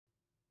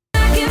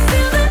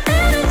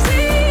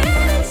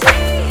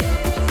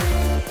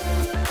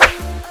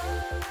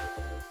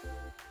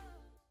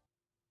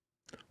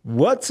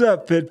What's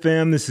up, Fit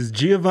Fam? This is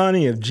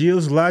Giovanni of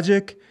Gio's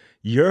Logic,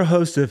 your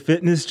host of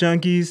Fitness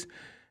Junkies,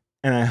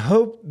 and I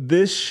hope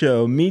this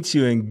show meets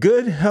you in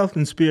good health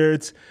and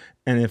spirits,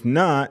 and if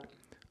not,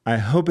 I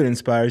hope it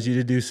inspires you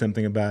to do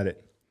something about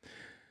it.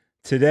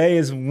 Today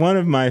is one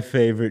of my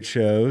favorite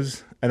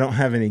shows. I don't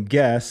have any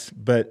guests,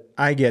 but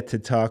I get to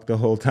talk the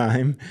whole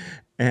time.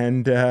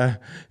 And if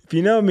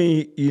you know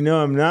me, you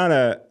know I'm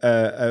not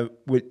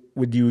what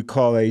you would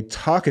call a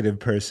talkative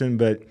person,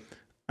 but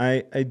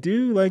I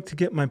do like to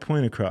get my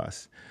point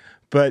across.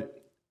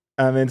 But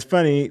it's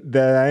funny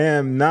that I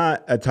am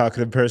not a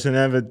talkative person.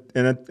 I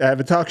have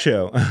a talk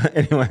show.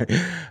 Anyway,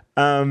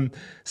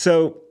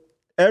 so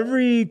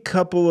every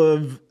couple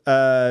of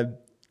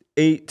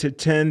 8 to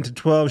 10 to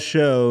 12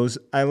 shows,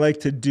 I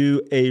like to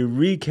do a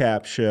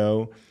recap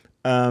show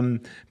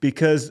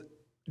because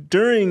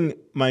during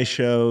my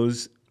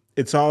shows,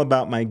 it's all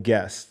about my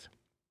guest.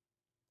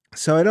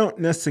 So I don't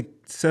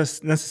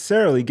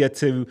necessarily get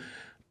to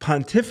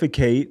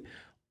pontificate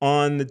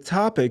on the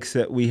topics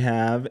that we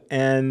have,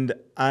 and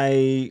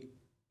I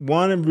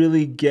want to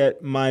really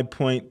get my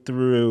point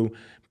through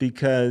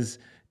because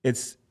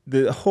it's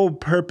the whole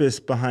purpose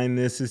behind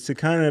this is to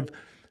kind of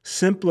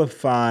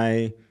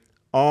simplify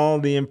all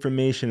the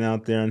information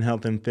out there on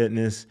health and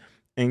fitness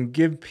and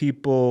give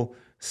people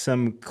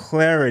some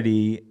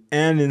clarity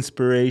and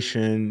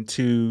inspiration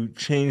to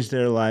change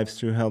their lives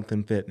through health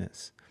and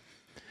fitness.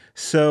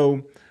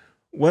 So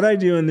what I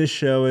do in this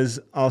show is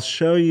I'll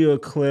show you a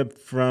clip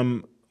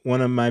from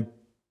a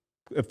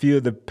few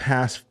of the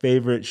past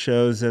favorite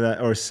shows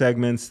or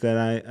segments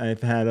that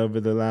I've had over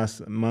the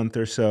last month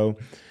or so.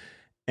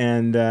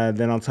 And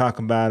then I'll talk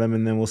about them,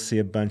 and then we'll see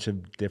a bunch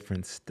of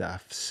different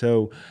stuff.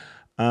 So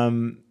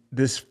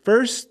this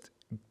first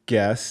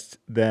guest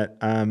that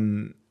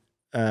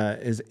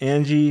is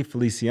Angie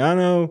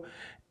Feliciano,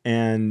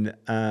 and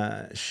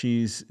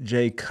she's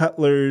Jay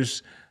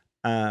Cutler's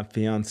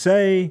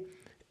fiance,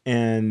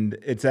 and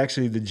it's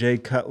actually the Jay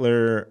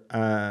Cutler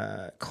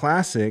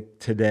Classic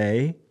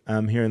today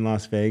here in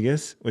Las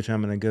Vegas, which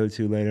I'm going to go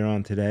to later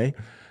on today.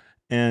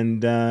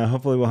 And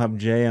hopefully we'll have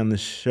Jay on the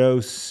show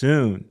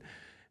soon.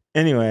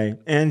 Anyway,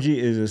 Angie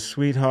is a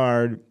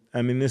sweetheart.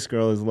 I mean, this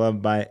girl is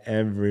loved by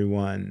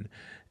everyone,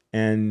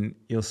 and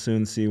you'll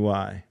soon see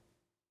why.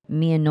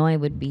 Me and Noi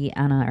would be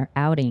on our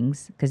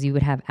outings because you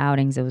would have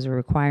outings. It was a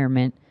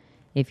requirement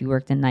if you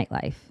worked in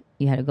nightlife.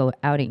 You had to go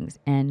outings,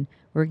 and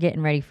we're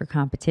getting ready for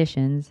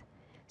competitions.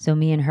 So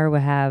me and her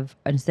would have,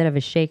 instead of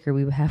a shaker,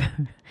 we would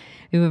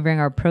bring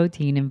our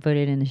protein and put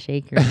it in a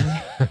shaker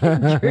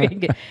and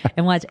drink it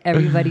and watch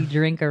everybody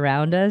drink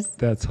around us.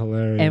 That's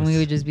hilarious. And we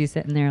would just be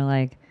sitting there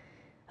like,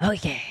 oh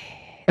yeah,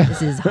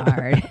 this is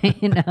hard,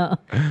 you know?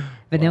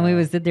 But then we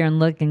would sit there and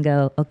look and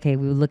go, okay,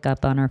 we would look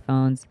up on our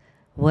phones,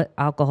 what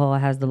alcohol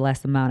has the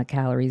less amount of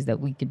calories that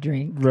we could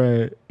drink.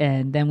 Right.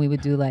 And then we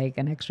would do like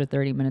an extra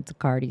 30 minutes of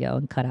cardio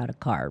and cut out a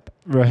carb.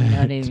 Right. You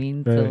know what I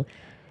mean? Right. So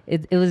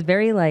it was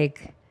very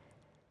like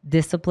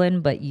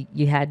disciplined, but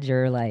you had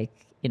your like,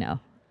 you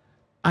know,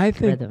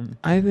 rhythm.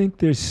 I think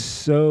the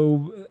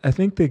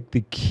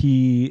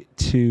key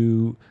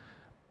to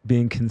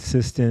being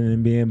consistent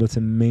and being able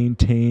to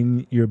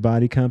maintain your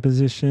body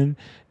composition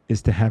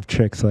is to have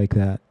tricks like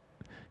that.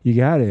 You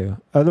got to.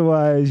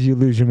 Otherwise, you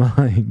lose your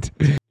mind.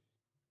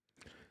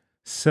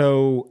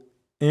 So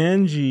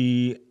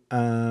Angie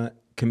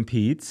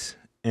competes,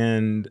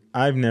 and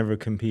I've never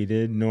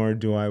competed, nor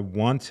do I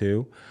want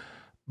to.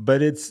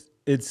 But it's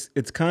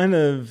kind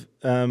of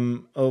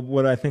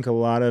what I think a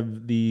lot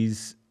of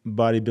these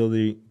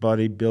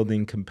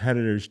bodybuilding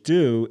competitors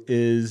do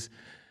is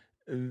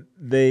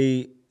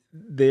they're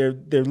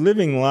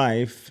living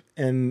life,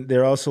 and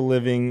they're also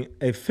living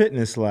a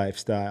fitness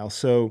lifestyle.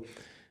 So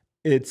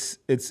it's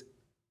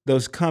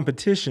those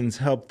competitions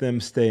help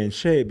them stay in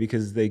shape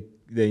because they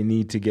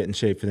need to get in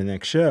shape for the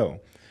next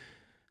show.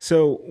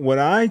 So what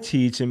I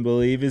teach and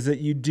believe is that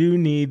you do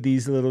need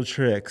these little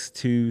tricks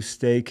to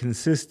stay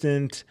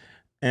consistent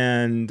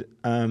and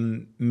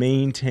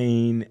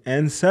maintain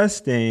and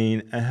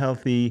sustain a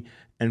healthy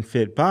and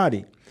fit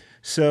body.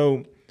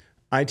 So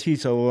I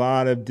teach a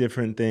lot of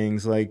different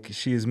things. Like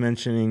she is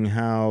mentioning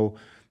how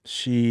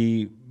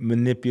she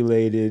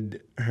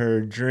manipulated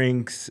her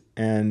drinks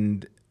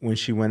and when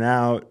she went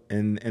out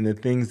and the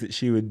things that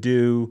she would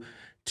do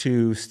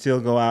to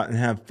still go out and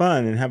have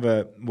fun and have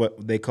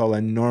what they call a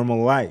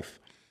normal life.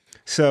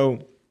 So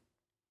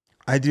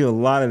I do a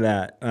lot of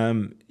that.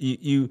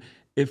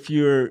 If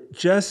you're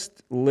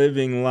just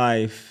living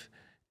life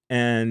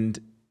and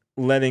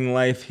letting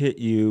life hit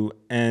you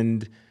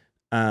and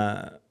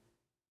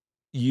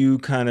you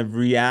kind of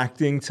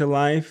reacting to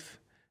life,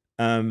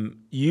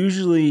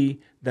 usually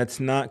that's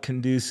not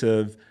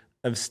conducive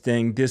of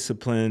staying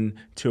disciplined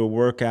to a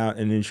workout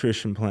and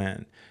nutrition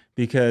plan,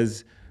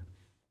 because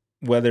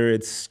whether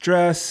it's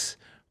stress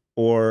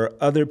or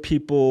other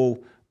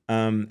people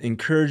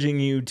encouraging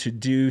you to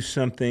do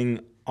something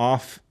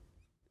off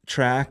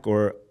track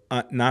or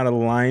not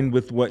aligned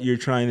with what you're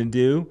trying to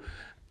do,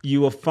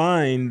 you will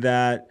find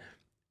that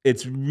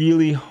it's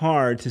really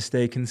hard to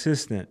stay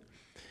consistent.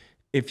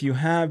 if you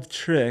have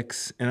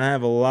tricks, and I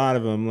have a lot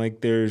of them,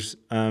 like there's,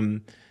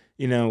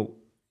 you know,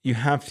 you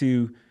have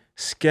to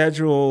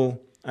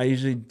schedule. I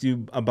usually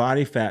do a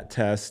body fat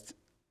test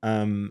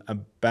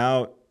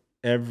about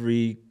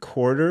every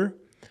quarter.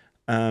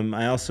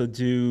 I also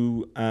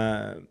do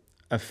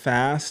a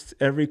fast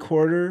every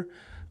quarter.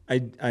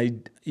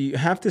 You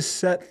have to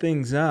set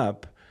things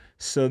up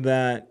so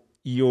that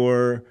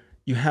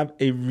you have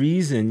a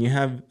reason, you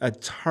have a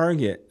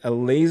target, a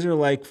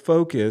laser-like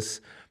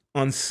focus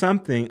on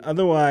something.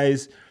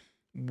 Otherwise,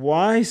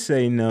 why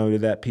say no to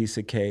that piece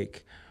of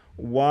cake?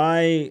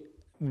 Why?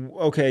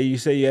 Okay, you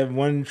say you have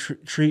one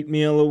treat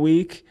meal a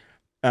week,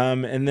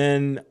 and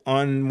then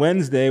on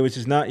Wednesday, which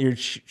is not your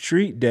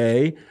treat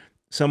day,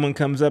 someone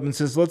comes up and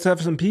says, "Let's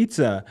have some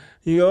pizza."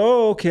 You go,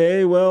 "Oh,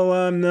 okay.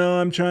 Well, no,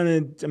 I'm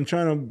trying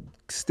to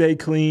stay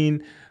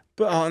clean,"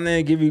 but and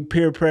they give you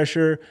peer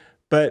pressure.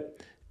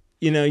 But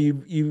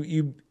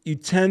you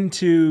tend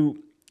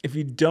to, if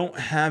you don't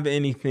have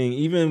anything,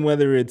 even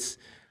whether it's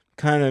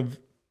kind of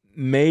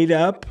made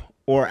up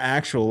or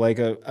actual, like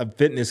a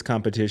fitness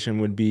competition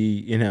would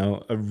be,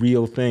 a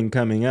real thing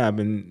coming up,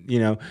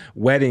 and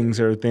weddings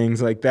or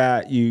things like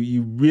that,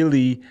 you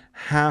really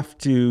have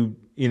to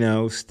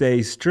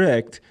stay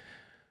strict.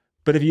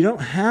 But if you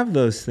don't have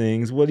those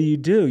things, what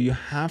do? You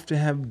have to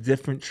have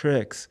different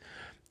tricks.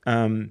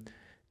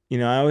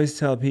 I always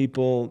tell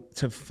people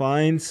to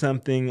find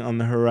something on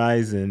the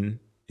horizon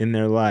in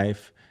their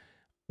life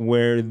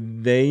where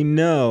they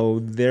know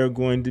they're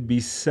going to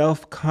be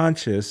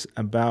self-conscious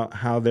about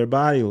how their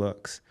body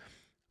looks,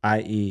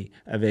 i.e.,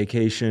 a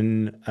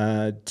vacation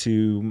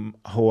to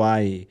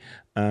Hawaii,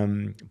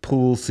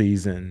 pool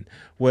season,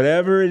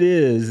 whatever it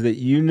is that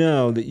you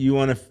know that you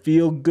want to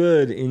feel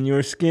good in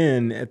your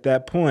skin at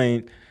that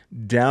point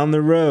down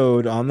the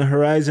road on the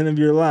horizon of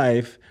your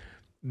life.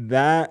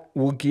 That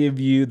will give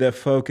you the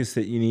focus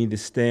that you need to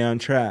stay on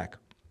track.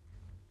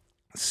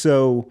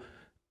 So,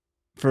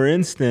 for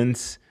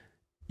instance,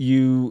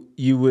 you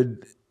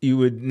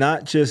would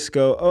not just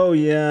go, "Oh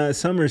yeah,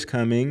 summer's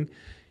coming."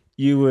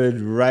 You would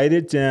write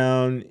it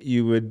down.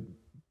 You would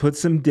put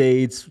some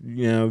dates,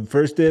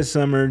 first day of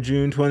summer,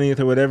 June 20th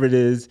or whatever it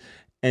is,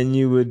 and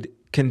you would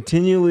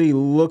continually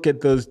look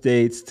at those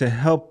dates to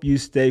help you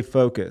stay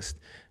focused.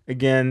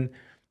 Again,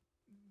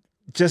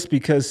 just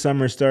because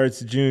summer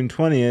starts June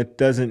 20th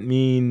doesn't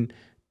mean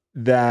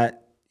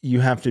that you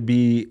have to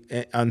be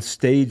on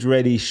stage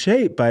ready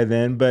shape by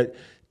then, but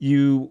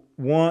you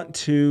want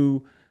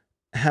to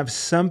have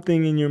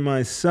something in your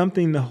mind,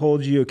 something to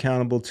hold you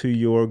accountable to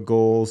your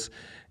goals.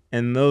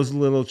 And those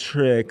little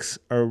tricks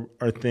are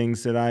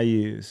things that I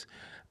use.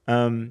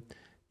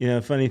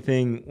 Funny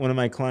thing, one of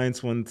my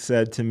clients once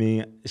said to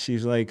me,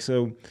 she's like,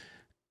 "So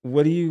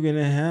what are you going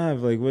to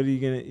have? Like, you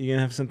going to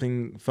have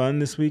something fun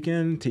this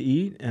weekend to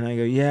eat?" And I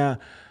go, "Yeah,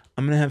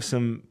 I'm going to have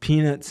some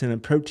peanuts and a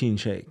protein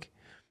shake."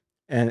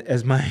 And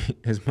as my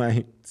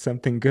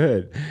something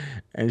good.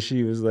 And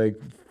she was like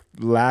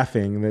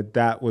laughing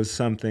that was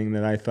something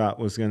that I thought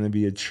was going to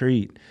be a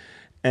treat.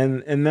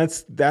 And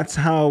that's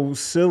how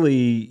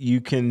silly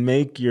you can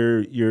make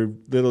your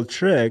little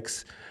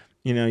tricks.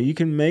 You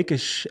can make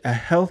a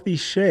healthy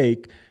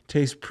shake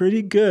taste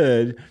pretty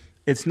good.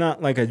 It's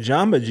not like a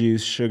Jamba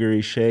Juice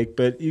sugary shake,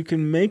 but you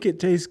can make it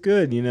taste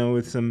good,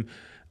 with some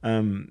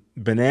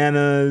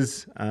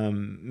bananas,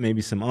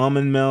 maybe some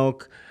almond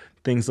milk,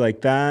 things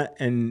like that.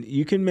 And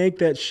you can make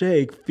that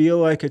shake feel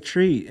like a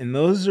treat. And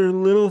those are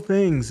little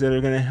things that are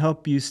going to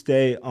help you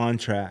stay on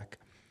track.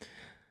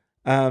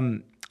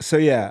 So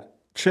yeah,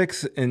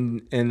 tricks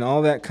and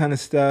all that kind of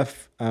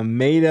stuff,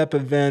 made up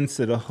events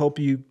that'll help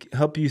you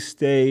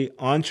stay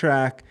on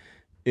track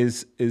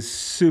is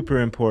super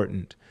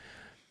important.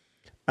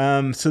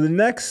 So the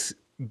next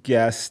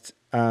guest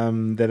that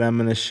I'm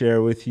going to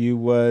share with you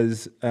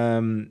was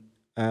Doc.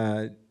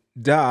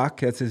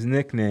 That's his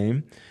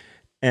nickname,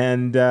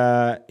 and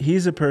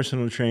he's a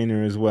personal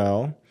trainer as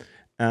well,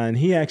 and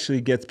he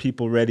actually gets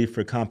people ready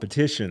for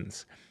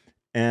competitions,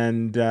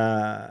 and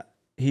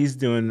he's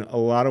doing a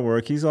lot of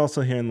work. He's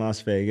also here in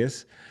Las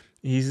Vegas.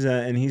 He's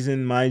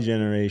in my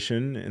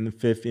generation, in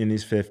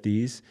his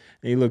 50s.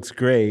 And he looks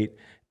great.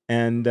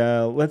 And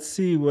let's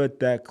see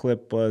what that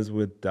clip was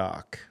with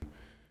Doc.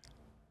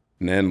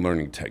 And then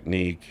learning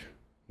technique,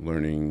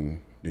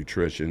 learning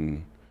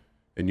nutrition,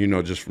 and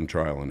just from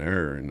trial and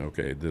error. And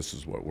okay, this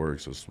is what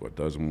works, this is what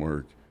doesn't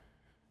work.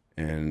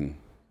 And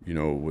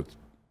with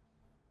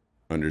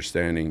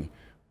understanding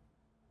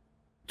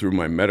through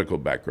my medical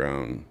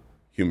background,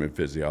 human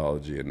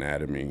physiology,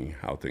 anatomy,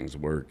 how things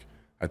work,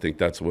 I think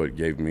that's what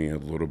gave me a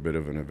little bit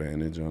of an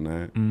advantage on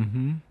that.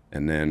 Mm-hmm.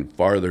 And then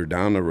farther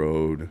down the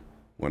road,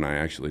 when I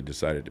actually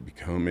decided to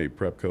become a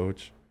prep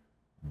coach,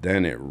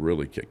 then it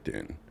really kicked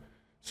in.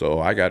 So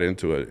I got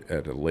into it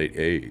at a late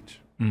age.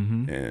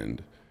 Mm-hmm.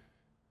 And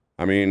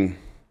I mean,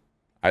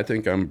 I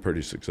think I'm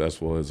pretty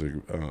successful as a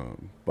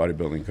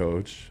bodybuilding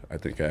coach. I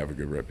think I have a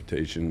good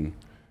reputation.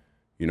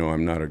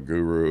 I'm not a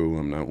guru.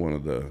 I'm not one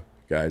of the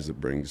guys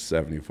that brings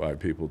 75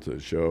 people to a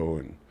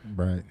show.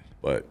 Right.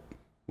 But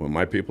when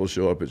my people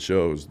show up at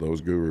shows,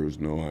 those gurus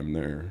know I'm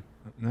there.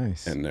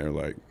 Nice. And they're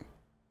like,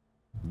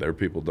 their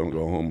people don't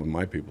go home with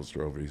my people's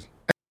trophies.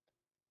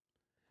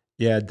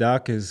 Yeah,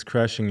 Doc is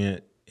crushing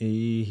it.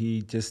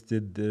 He just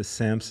did the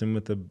Samson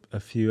with a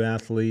few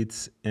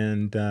athletes,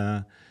 and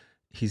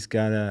he's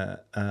got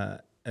I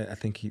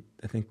think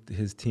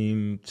his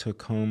team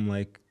took home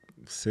like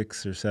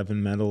 6 or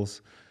 7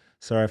 medals.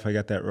 Sorry if I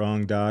got that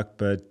wrong, Doc,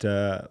 but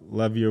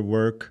love your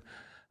work.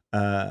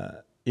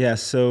 Yeah,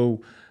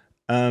 so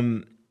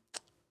the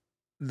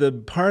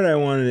part I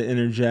wanted to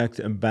interject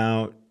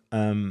about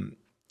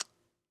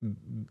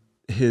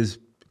his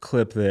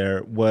clip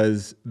there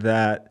was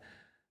that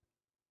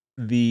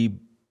the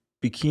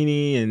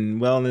bikini and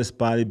wellness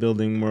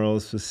bodybuilding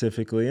world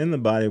specifically, and the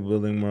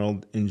bodybuilding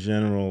world in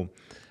general,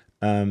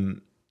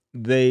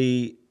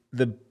 the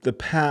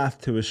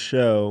path to a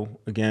show,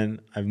 again,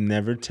 I've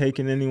never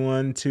taken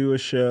anyone to a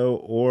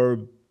show or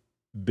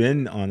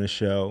been on a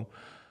show,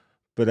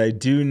 but I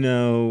do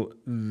know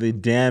the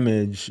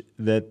damage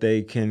that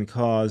they can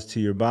cause to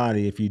your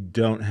body if you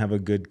don't have a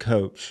good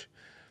coach.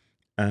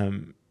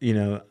 I've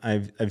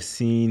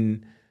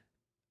seen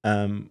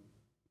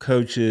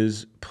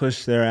coaches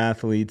push their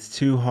athletes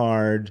too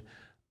hard,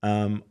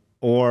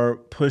 or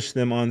push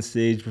them on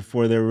stage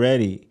before they're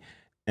ready,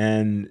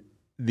 and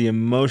the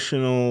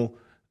emotional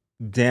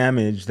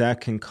damage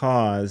that can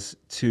cause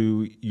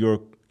to your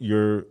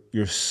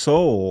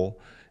soul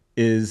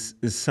is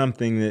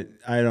something that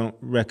I don't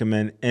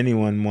recommend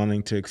anyone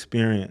wanting to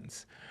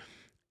experience.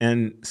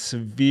 And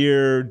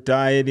severe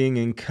dieting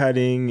and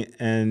cutting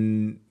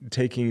and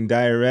taking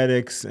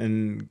diuretics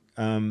and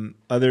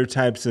other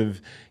types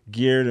of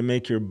gear to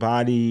make your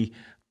body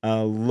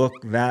look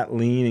that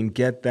lean and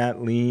get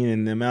that lean,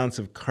 and the amounts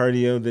of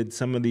cardio that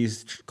some of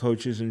these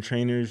coaches and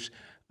trainers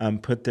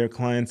put their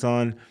clients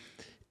on,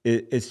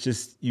 it's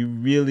just, you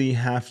really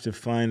have to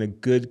find a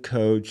good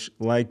coach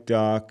like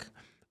Doc.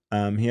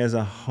 He has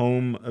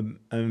an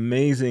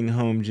amazing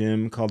home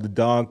gym called the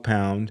Dog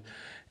Pound,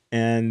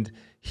 and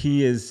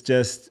he is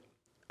just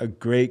a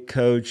great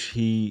coach.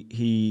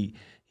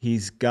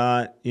 He's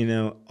got,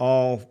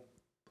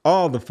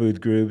 all the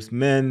food groups: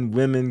 men,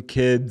 women,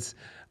 kids,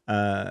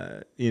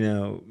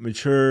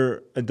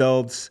 mature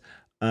adults.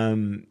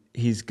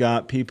 He's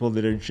got people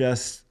that are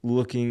just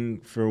looking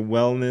for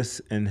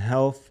wellness and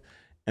health,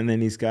 and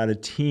then he's got a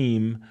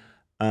team,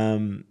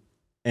 and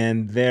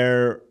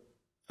they're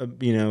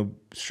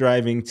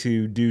striving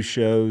to do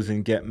shows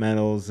and get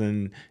medals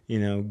and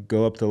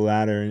go up the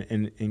ladder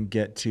and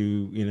get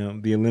to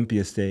the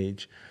Olympia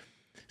stage.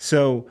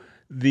 So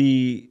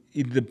the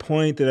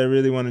point that I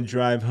really want to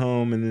drive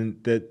home,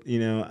 and that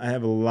I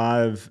have a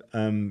lot of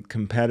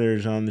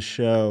competitors on the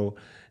show,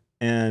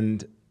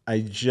 and I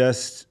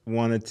just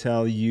want to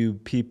tell you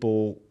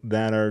people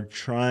that are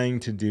trying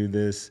to do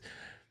this,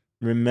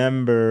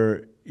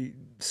 remember,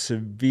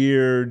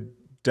 severe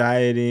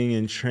dieting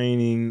and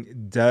training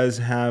does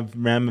have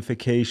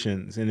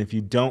ramifications, and if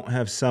you don't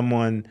have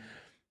someone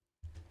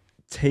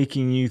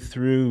taking you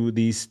through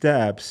these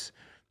steps,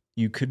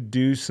 you could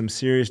do some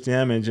serious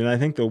damage. And I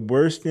think the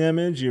worst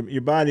damage,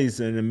 your body's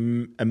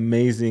an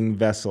amazing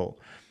vessel.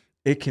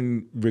 It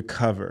can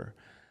recover.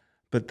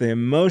 But the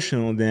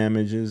emotional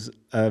damages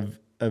of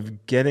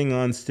getting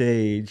on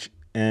stage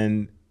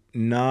and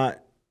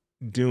not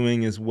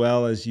doing as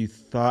well as you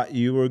thought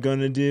you were going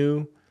to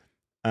do,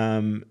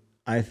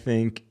 I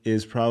think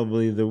is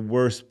probably the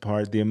worst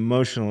part, the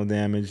emotional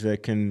damage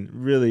that can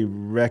really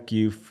wreck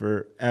you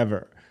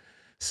forever.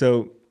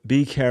 So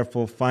be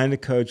careful, find a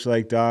coach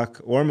like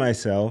Doc or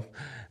myself.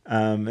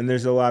 And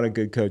there's a lot of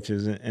good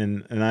coaches,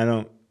 and I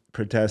don't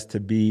protest to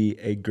be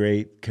a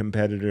great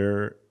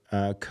competitor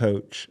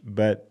coach,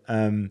 but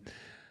I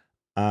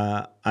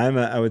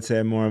would say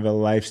I'm more of a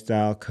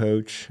lifestyle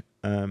coach,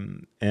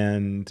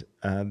 and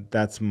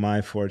that's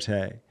my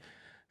forte.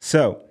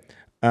 So,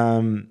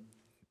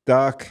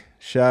 Doc,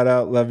 shout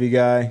out, love you,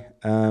 guy.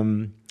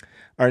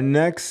 Our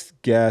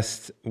next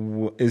guest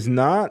is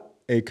not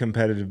a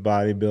competitive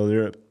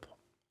bodybuilder,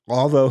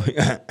 although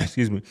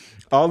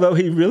although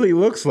he really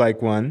looks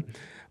like one.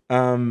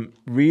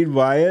 Reed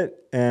Wyatt,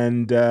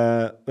 and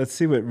let's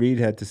see what Reed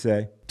had to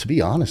say. To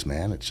be honest,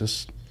 man, it's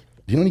just,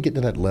 when you get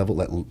to that level,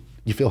 that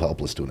you feel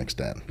helpless to an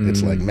extent.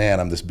 It's like, man,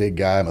 I'm this big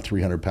guy, I'm a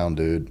 300-pound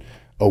dude.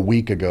 A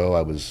week ago,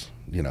 I was,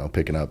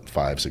 picking up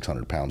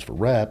 500-600 pounds for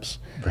reps.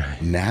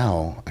 Right.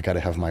 Now I got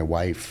to have my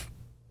wife.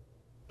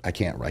 I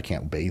can't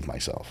bathe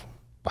myself.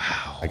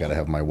 Wow. I got to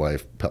have my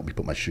wife help me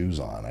put my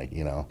shoes on.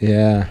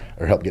 Yeah.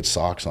 Or help get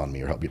socks on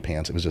me, or help get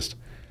pants. It was just,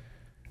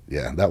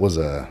 that was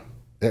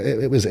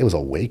it was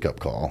a wake up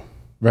call.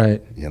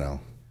 Right.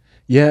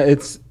 Yeah,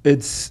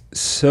 it's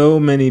so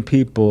many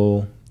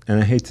people, and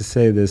I hate to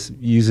say this,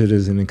 use it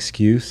as an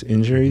excuse,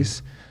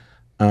 injuries.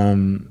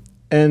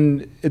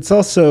 And it's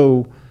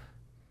also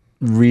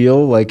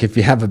real. Like, if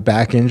you have a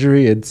back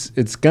injury,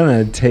 it's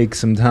gonna take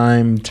some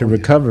time to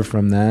recover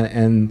from that,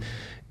 and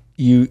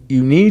you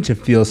need to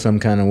feel some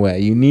kind of way.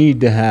 You need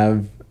to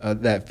have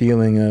that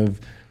feeling of,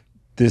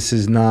 this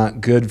is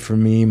not good for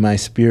me, my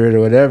spirit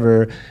or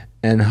whatever,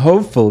 and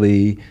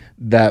hopefully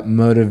that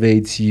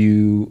motivates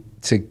you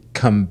to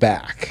come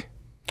back.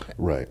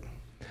 Right.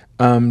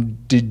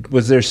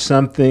 Was there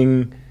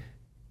something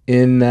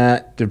in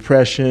that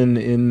depression,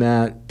 in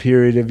that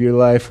period of your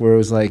life where it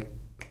was like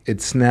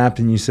it snapped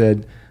and you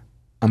said,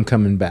 I'm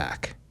coming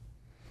back?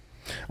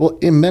 Well,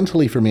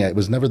 mentally for me, it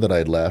was never that I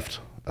had left.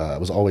 I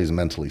was always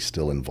mentally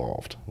still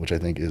involved, which I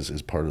think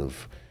is part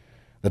of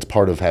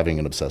having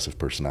an obsessive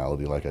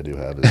personality like I do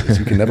have. Is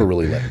you can never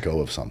really let go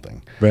of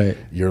something. Right.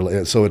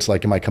 So it's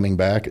like, am I coming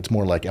back? It's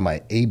more like, am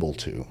I able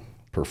to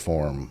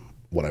perform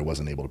what I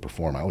wasn't able to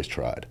perform? I always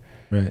tried.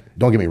 Right.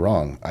 Don't get me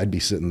wrong. I'd be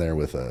sitting there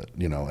with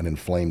an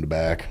inflamed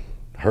back,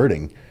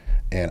 hurting,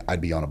 and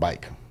I'd be on a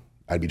bike.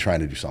 I'd be trying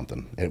to do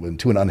something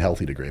to an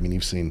unhealthy degree. I mean,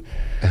 you've seen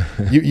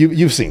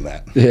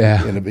that.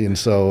 Yeah. And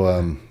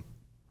so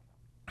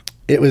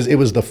it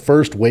was the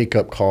first wake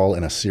up call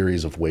in a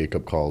series of wake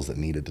up calls that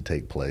needed to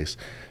take place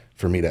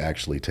for me to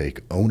actually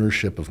take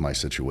ownership of my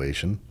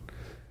situation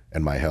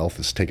and my health.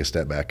 Is take a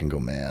step back and go,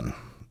 man,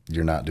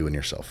 you're not doing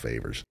yourself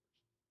favors.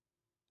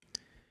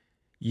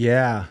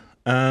 Yeah.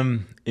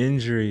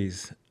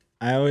 Injuries.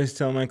 I always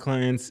tell my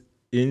clients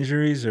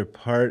injuries are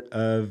part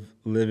of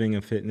living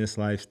a fitness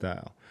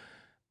lifestyle.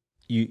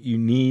 You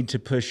need to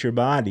push your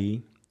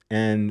body,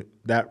 and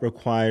that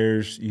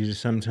requires you to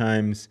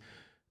sometimes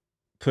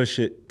push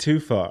it too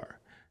far.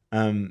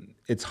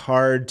 It's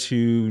hard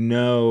to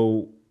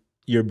know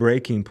your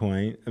breaking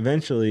point.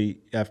 Eventually,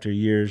 after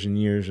years and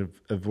years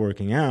of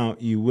working out,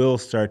 you will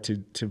start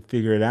to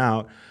figure it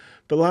out.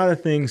 But a lot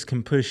of things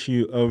can push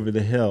you over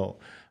the hill,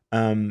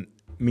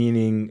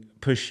 meaning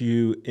push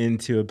you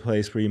into a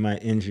place where you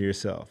might injure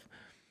yourself.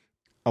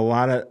 A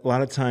lot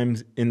of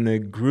times in the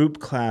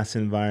group class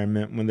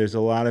environment, when there's a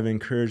lot of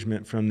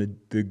encouragement from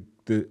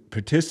the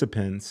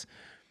participants,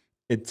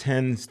 it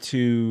tends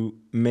to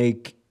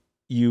make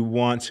you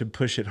want to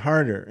push it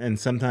harder. And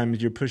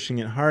sometimes you're pushing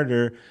it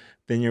harder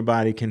than your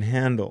body can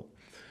handle.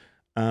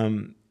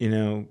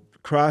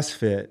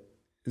 CrossFit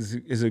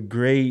is a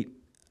great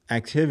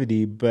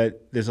activity,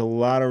 but there's a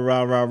lot of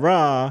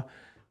rah,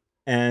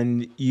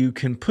 and you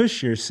can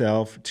push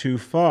yourself too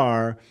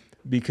far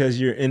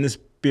because you're in the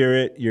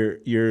spirit, your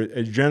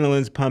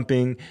adrenaline's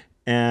pumping,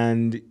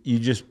 and you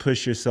just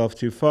push yourself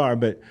too far.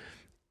 But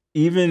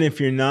even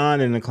if you're not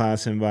in a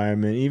class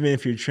environment, even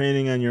if you're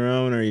training on your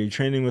own or you're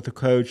training with a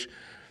coach,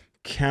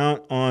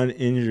 count on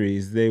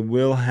injuries. They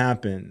will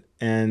happen,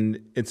 and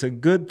it's a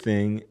good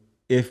thing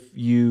if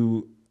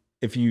you're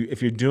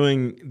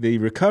doing the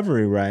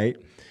recovery right.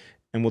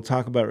 And we'll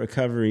talk about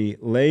recovery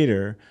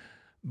later.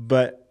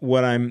 But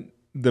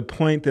the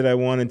point that I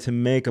wanted to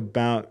make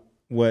about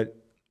what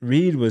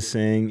Reed was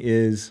saying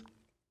is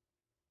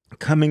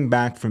coming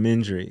back from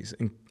injuries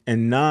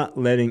and not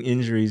letting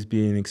injuries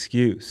be an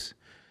excuse.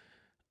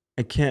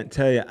 I can't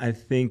tell you, I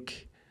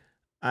think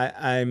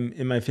I'm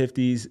in my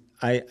 50s.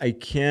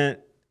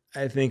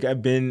 I think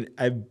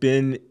I've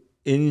been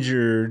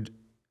injured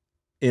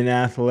in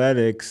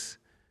athletics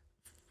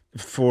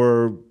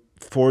for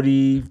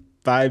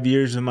 45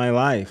 years of my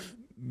life,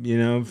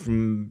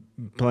 from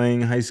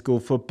playing high school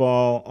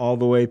football all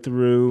the way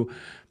through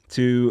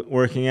to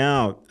working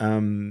out.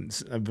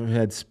 I've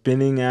had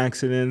spinning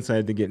accidents. I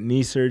had to get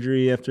knee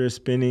surgery after a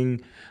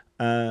spinning,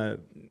 not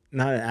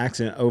an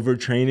accident,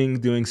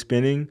 overtraining doing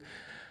spinning.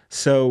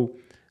 So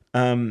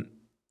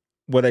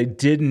what I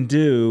didn't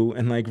do,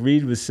 and like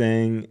Reed was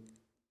saying,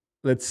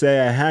 let's say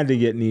I had to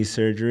get knee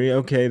surgery.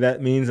 Okay,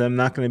 that means I'm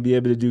not going to be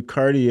able to do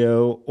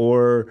cardio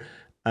or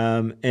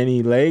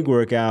any leg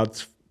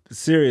workouts,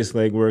 serious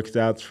leg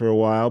workouts for a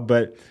while.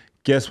 But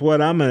guess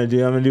what I'm going to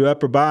do? I'm going to do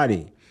upper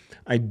body.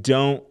 I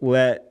don't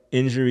let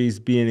injuries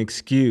be an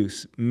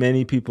excuse.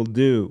 Many people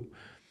do.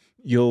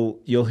 You'll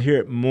hear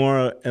it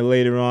more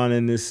later on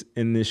in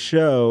this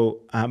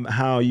show,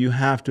 how you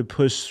have to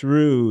push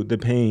through the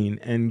pain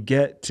and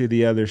get to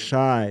the other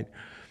side.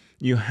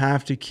 You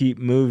have to keep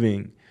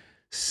moving.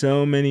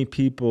 So many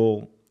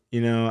people,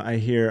 I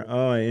hear,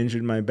 I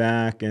injured my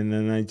back and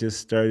then I just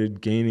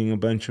started gaining a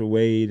bunch of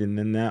weight, and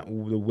then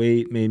the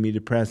weight made me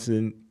depressed,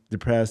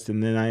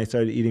 and then I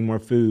started eating more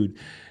food.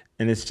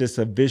 And it's just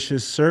a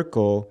vicious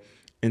circle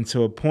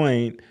into a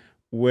point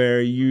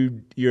where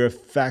you're a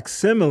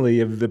facsimile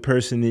of the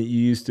person that you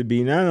used to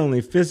be, not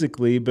only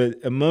physically, but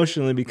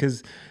emotionally,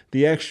 because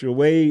the extra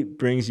weight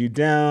brings you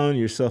down,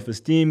 your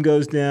self-esteem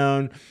goes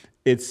down.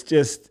 It's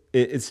just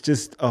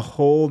a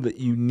hole that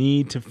you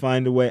need to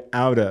find a way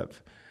out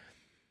of.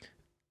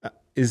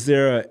 Is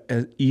there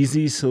an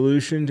easy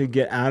solution to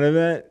get out of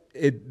it?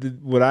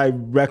 What I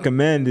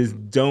recommend is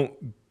don't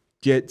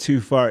get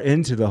too far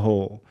into the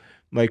hole.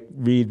 Like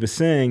Reed was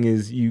saying,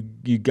 is you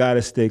got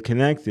to stay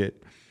connected.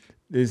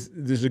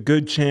 There's a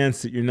good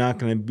chance that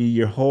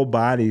your whole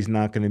body's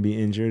not going to be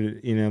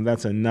injured.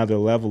 That's another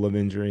level of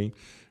injury.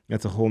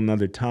 That's a whole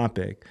nother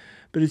topic.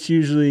 But it's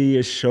usually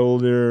a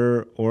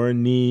shoulder or a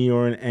knee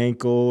or an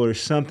ankle or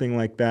something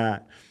like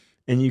that.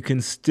 And you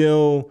can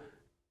still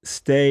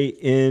stay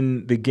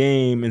in the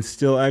game and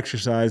still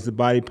exercise the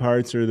body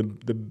parts or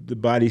the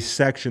body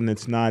section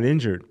that's not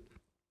injured.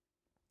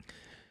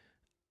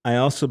 I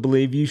also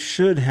believe you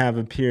should have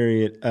a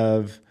period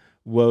of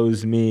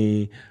woe's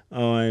me.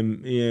 Oh, I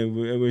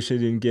wish I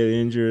didn't get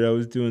injured. I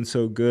was doing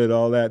so good.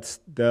 All that,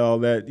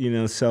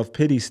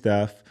 self-pity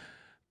stuff.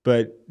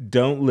 But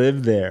don't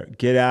live there.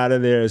 Get out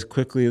of there as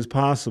quickly as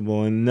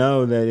possible, and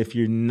know that if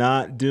you're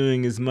not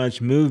doing as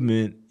much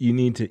movement, you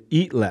need to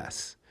eat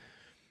less.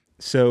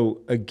 So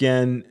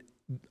again,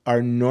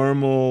 our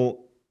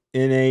normal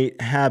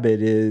innate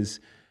habit is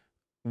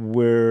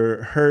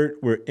we're hurt,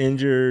 we're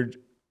injured,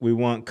 we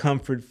want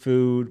comfort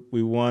food,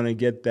 we want to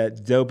get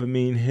that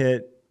dopamine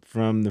hit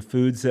from the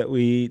foods that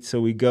we eat.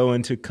 So we go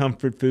into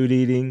comfort food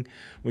eating,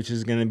 which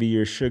is going to be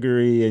your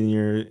sugary and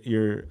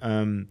your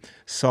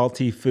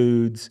salty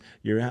foods,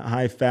 your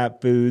high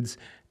fat foods,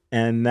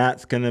 and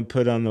that's going to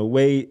put on the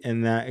weight.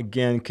 And that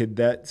again, could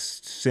that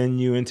send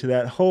you into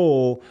that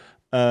hole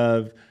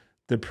of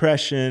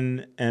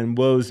depression and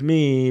woe's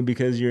me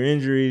because you're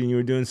injured and you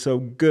were doing so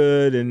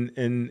good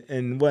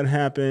and what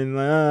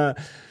happened?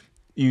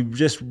 You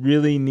just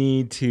really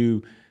need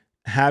to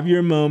have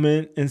your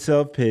moment in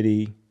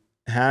self-pity,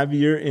 have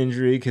your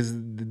injury, because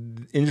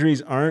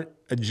injuries aren't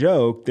a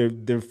joke.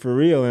 They're for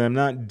real, and I'm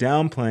not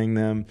downplaying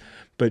them,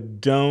 but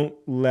don't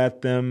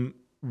let them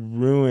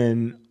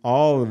ruin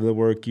all of the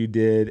work you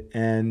did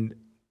and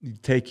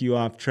take you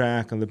off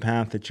track on the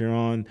path that you're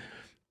on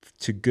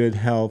to good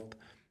health,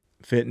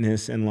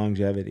 fitness, and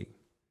longevity.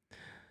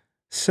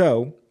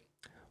 So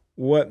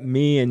what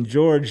me and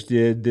George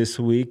did this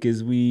week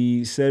is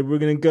we said we're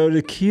going to go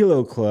to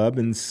Kilo Club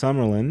in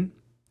Summerlin,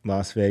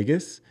 Las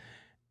Vegas,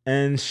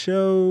 and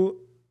show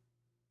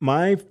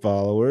my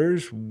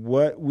followers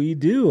what we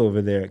do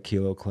over there at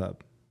Kilo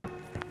Club.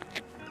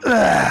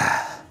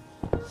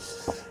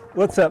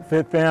 What's up,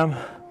 Fit Fam?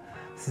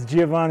 This is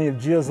Giovanni of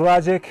Gio's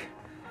Logic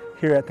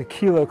here at the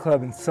Kilo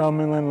Club in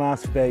Summerlin,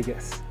 Las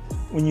Vegas.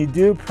 When you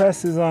do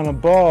presses on a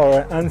ball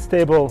or an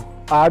unstable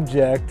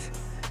object,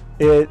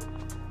 it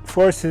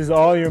forces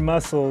all your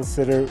muscles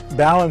that are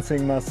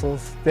balancing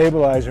muscles,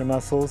 stabilizer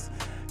muscles,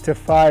 to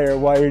fire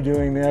while you're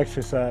doing the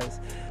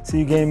exercise. So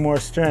you gain more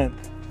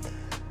strength.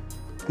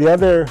 The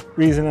other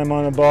reason I'm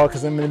on a ball,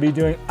 because I'm going to be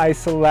doing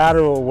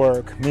isolateral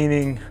work,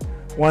 meaning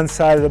one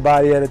side of the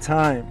body at a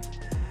time.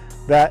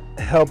 That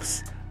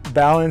helps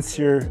balance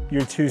your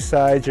two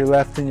sides, your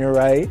left and your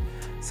right,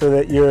 so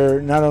that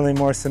you're not only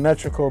more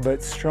symmetrical,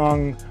 but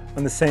strong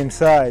on the same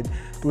side.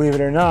 Believe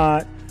it or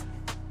not,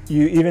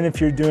 even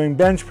if you're doing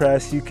bench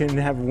press, you can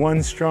have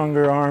one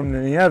stronger arm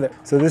than the other.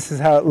 So this is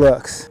how it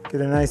looks.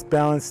 Get a nice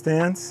balanced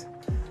stance.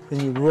 Then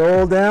you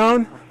roll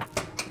down,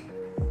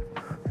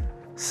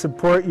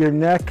 support your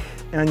neck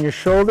and your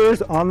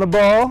shoulders on the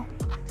ball.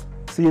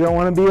 So you don't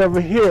want to be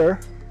over here,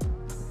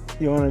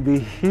 you want to be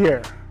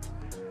here.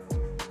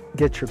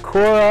 Get your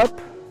core up,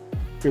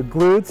 your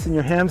glutes and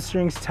your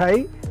hamstrings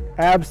tight,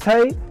 abs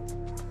tight,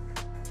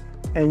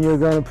 and you're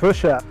going to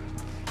push up.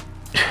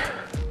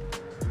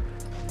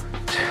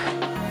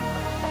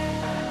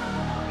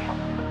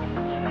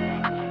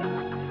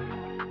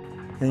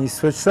 Then you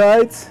switch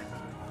sides.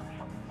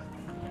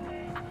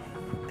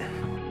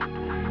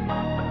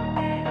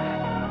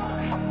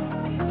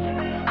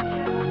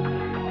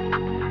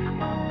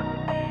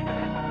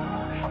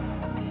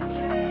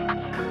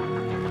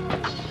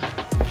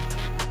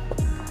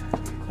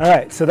 All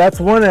right, so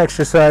that's one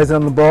exercise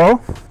on the ball.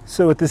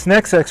 So with this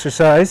next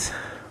exercise,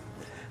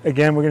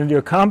 again, we're going to do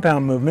a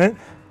compound movement.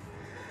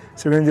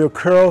 So we're going to do a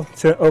curl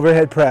to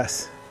overhead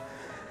press.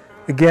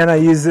 Again, I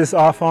use this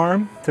off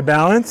arm to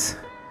balance.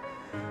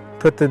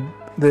 Put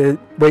the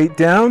weight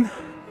down,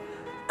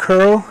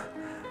 curl,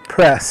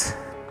 press.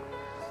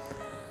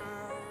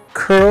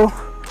 Curl,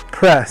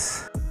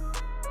 press.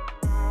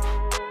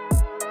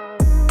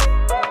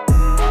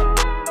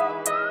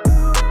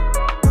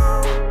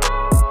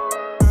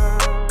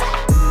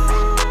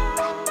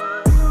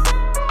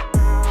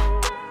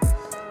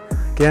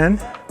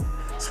 Again,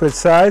 switch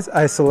sides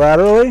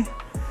isolaterally.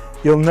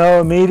 You'll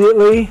know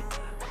immediately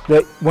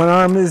that one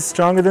arm is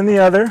stronger than the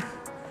other.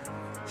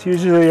 It's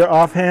usually your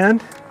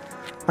offhand.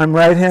 I'm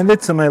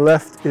right-handed, so my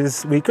left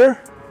is weaker.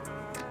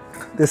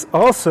 This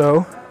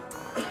also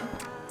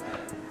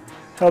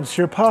helps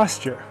your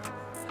posture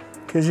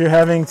because you're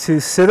having to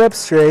sit up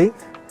straight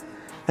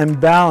and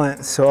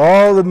balance. So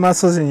all the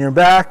muscles in your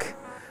back,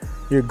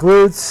 your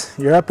glutes,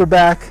 your upper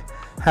back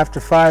have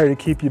to fire to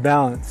keep you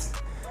balanced.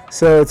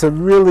 So it's a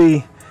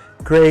really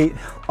great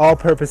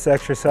all-purpose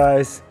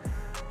exercise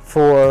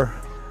for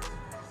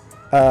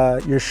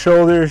your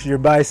shoulders, your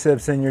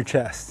biceps, and your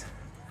chest.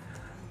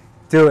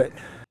 Do it.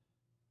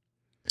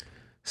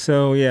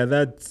 So yeah,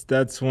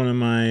 that's one of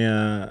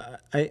my,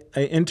 I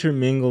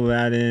intermingle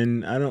that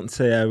in. I don't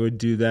say I would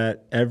do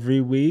that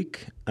every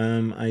week.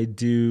 I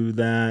do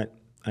that,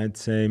 I'd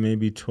say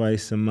maybe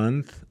twice a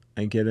month.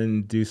 I get in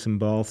and do some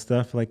ball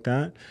stuff like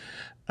that.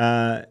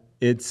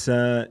 It's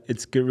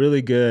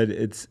really good.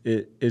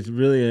 It's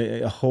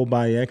really a whole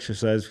body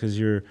exercise because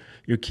you're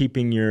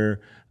keeping your,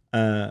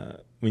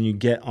 when you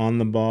get on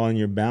the ball and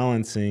you're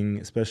balancing,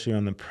 especially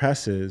on the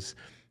presses,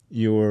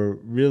 your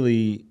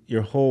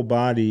whole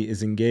body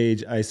is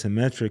engaged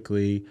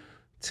isometrically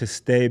to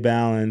stay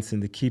balanced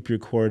and to keep your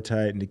core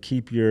tight and to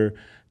keep your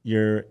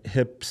your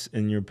hips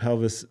and your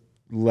pelvis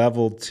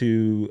level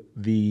to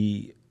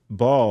the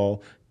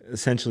ball.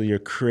 Essentially, you're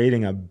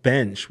creating a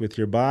bench with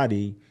your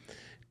body,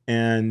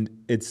 and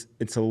it's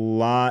a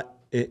lot.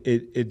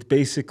 It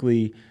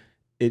basically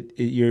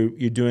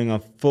you're doing a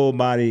full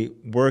body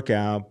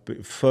workout,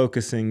 but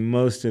focusing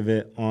most of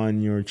it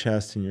on your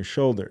chest and your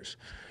shoulders.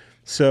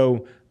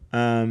 So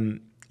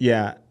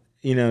yeah,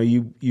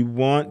 you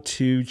want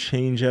to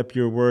change up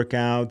your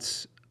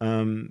workouts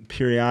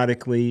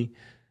periodically.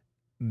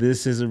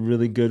 This is a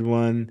really good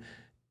one.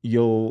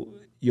 You'll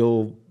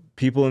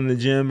people in the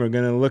gym are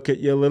going to look at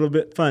you a little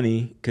bit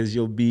funny because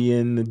you'll be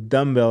in the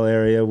dumbbell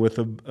area with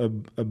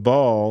a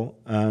ball,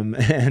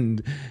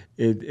 and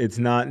it's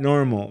not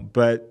normal.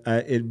 But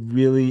it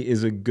really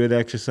is a good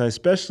exercise,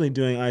 especially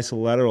doing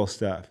isolateral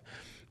stuff.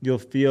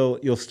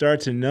 You'll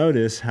start to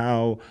notice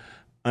how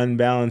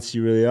unbalanced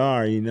you really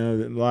are. A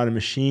lot of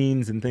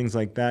machines and things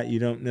like that, you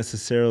don't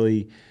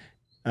necessarily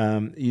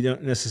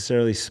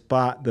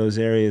spot those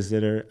areas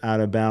that are out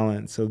of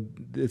balance. So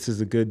this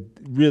is a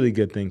really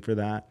good thing for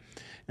that.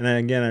 And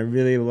again, I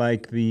really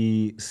like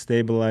the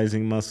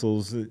stabilizing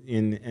muscles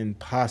in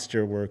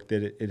posture work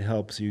that it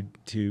helps you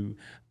to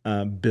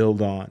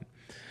build on.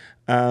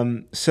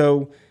 Let's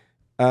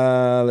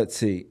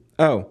see.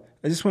 I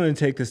just wanted to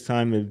take this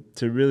time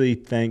to really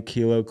thank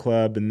Kilo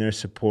Club and their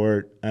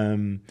support.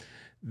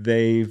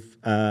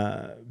 They've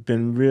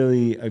been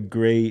really a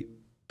great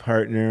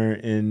partner,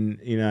 and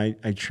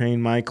I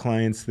train my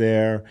clients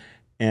there,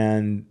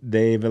 and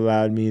they've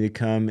allowed me to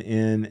come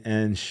in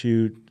and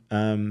shoot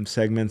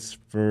segments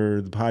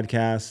for the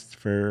podcast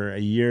for a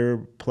year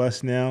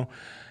plus now,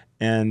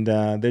 and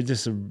they're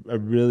just a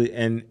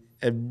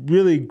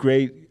really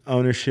great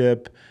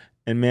ownership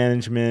and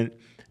management.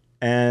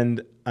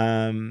 And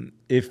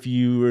if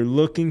you are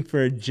looking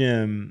for a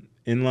gym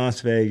in Las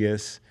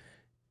Vegas,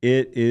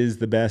 it is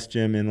the best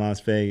gym in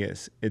Las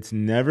Vegas. It's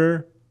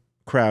never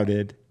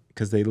crowded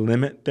because they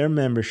limit their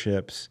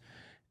memberships,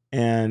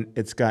 and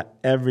it's got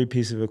every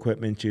piece of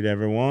equipment you'd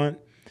ever want,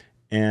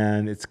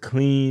 and it's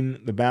clean.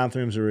 The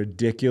bathrooms are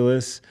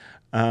ridiculous.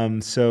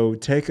 So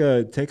take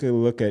a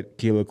look at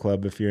Kilo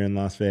Club if you're in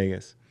Las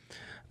Vegas.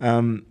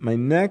 My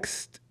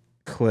next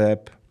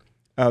clip,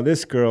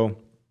 this girl,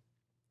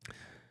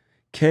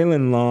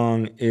 Kaylin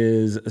Long,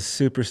 is a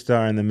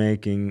superstar in the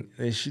making.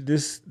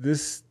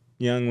 This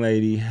young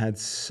lady had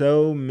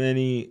so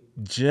many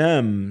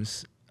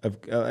gems of.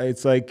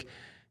 It's like,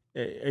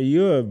 are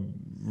you a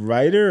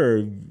writer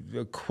or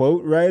a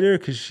quote writer?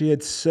 Because she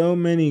had so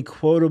many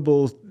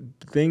quotable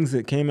things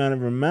that came out of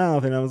her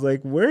mouth, and I was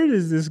like, where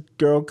does this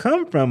girl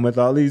come from with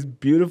all these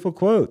beautiful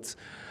quotes?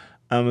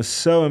 I was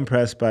so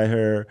impressed by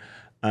her.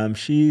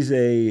 She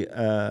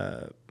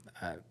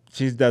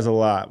does a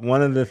lot.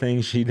 One of the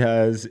things she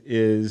does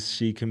is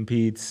she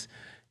competes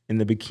in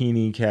the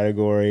bikini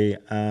category,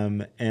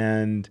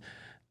 and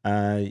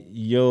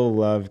you'll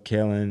love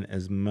Kaylin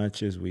as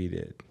much as we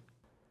did.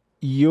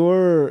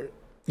 Your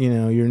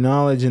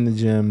knowledge in the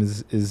gym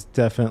is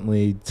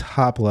definitely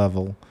top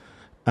level.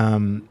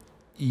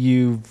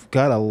 You've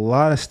got a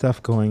lot of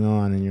stuff going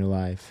on in your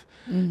life,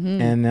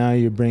 and now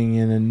you're bringing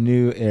in a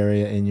new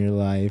area in your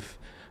life.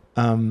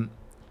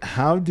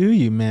 How do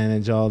you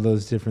manage all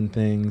those different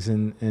things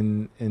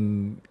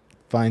and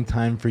find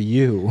time for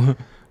you?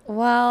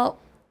 Well,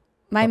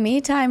 my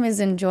me time is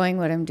enjoying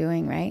what I'm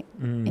doing, right?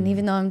 And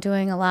even though I'm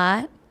doing a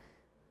lot,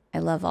 I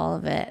love all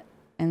of it.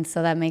 And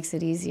so that makes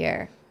it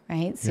easier,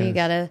 right? So you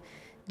got to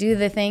do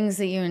the things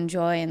that you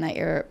enjoy and that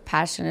you're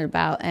passionate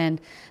about. And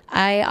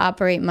I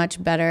operate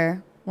much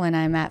better when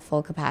I'm at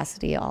full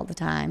capacity all the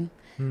time.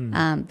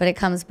 But it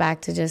comes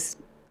back to just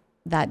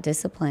that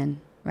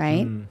discipline,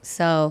 right?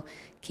 So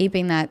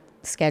keeping that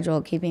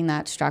schedule, keeping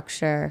that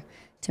structure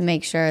to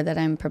make sure that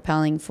I'm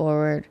propelling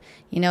forward.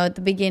 At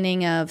the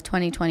beginning of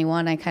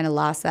 2021, I kind of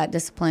lost that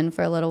discipline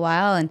for a little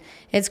while. And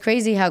it's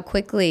crazy how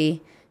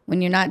quickly,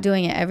 when you're not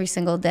doing it every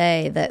single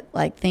day, that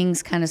like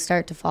things kind of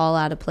start to fall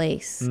out of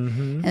place.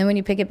 And when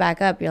you pick it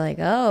back up, you're like,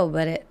 oh,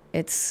 but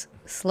it's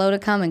slow to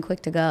come and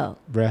quick to go.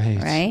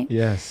 Right?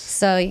 Yes.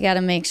 So you got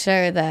to make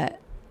sure that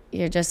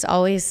you're just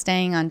always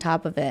staying on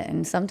top of it.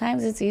 And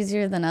sometimes it's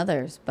easier than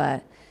others,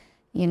 but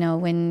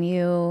when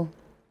you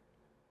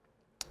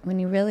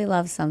really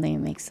love something, it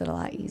makes it a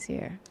lot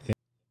easier.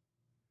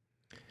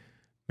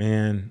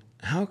 Man,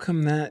 how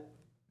come that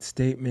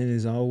statement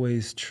is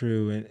always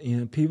true?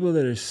 And people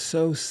that are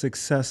so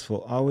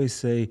successful always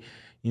say,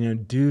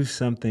 do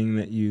something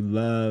that you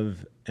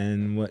love,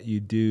 and what you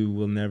do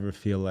will never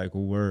feel like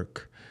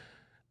work.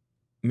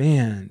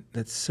 Man,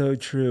 that's so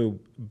true.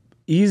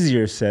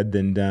 Easier said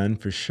than done,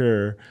 for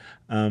sure.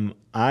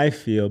 I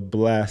feel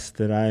blessed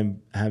that I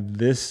have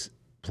this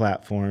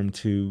platform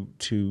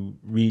to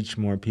reach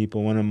more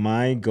people. One of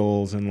my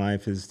goals in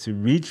life is to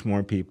reach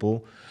more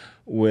people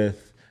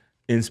with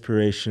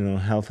inspirational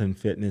health and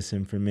fitness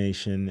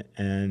information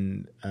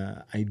and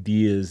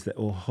ideas that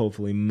will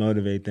hopefully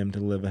motivate them to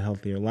live a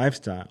healthier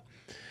lifestyle.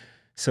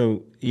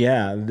 So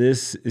yeah,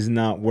 this is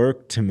not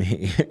work to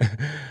me.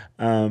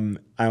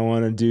 I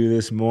want to do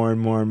this more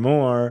and more and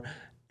more.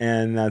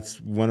 And that's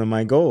one of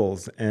my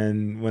goals.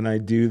 And when I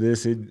do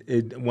this, it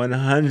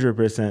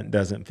 100%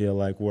 doesn't feel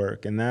like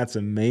work. And that's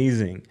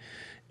amazing.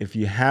 If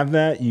you have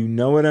that, you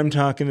know what I'm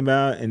talking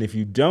about. And if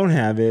you don't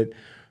have it,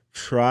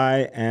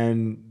 try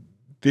and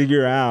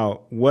figure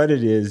out what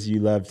it is you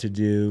love to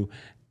do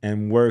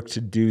and work to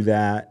do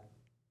that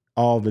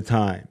all the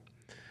time.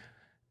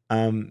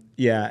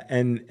 Yeah.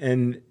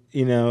 And,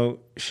 you know,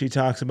 she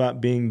talks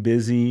about being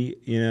busy,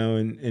 you know,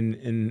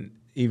 and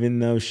even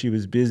though she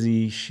was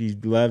busy, she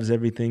loves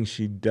everything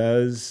she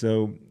does.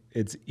 So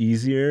it's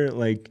easier.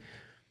 Like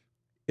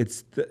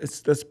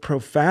that's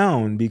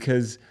profound,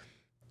 because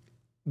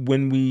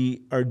when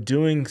we are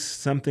doing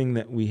something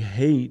that we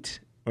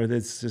hate or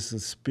that's just a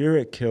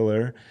spirit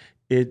killer,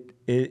 it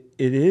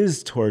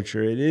is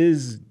torture. It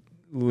is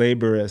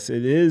laborious.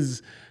 It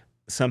is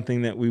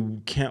something that we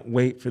can't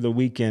wait for the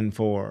weekend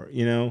for,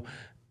 you know.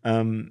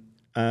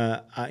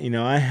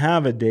 I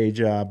have a day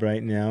job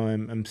right now.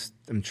 I'm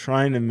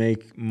trying to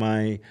make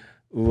my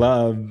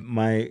love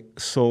my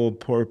sole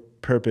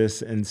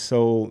purpose and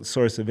sole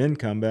source of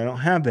income, but I don't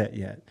have that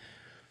yet.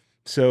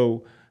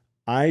 So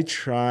I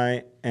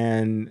try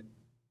and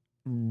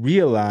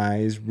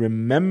remember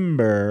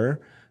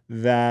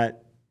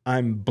that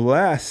I'm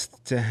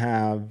blessed to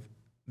have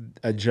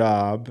a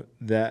job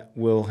that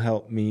will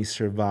help me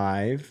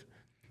survive,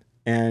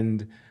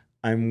 and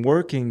I'm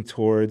working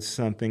towards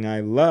something I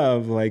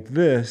love like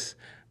this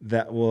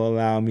that will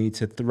allow me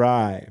to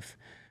thrive.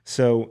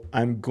 So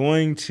I'm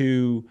going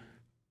to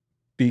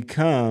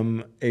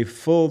become a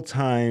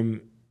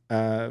full-time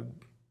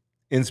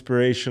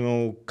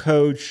inspirational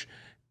coach,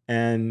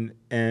 and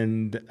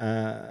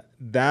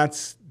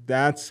that's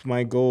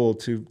my goal,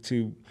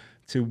 to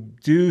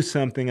do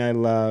something I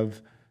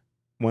love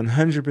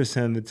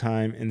 100% of the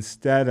time,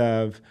 instead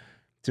of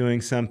doing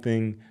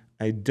something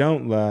I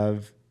don't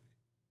love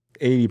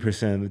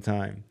 80% of the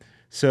time.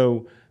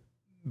 So,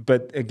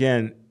 but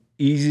again,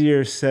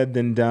 easier said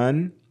than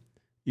done.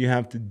 You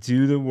have to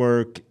do the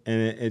work,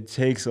 and it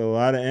takes a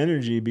lot of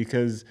energy,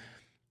 because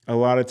a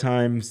lot of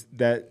times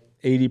that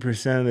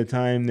 80% of the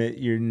time that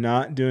you're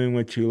not doing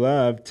what you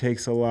love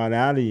takes a lot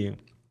out of you.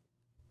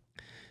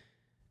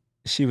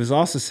 She was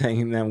also saying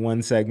in that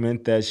one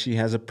segment that she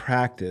has a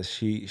practice.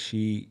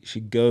 She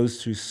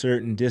goes through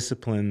certain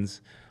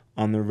disciplines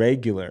on the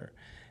regular.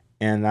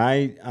 And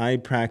I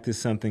practice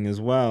something as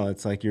well.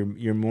 It's like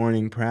your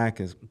morning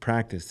practice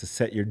to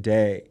set your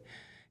day.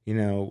 You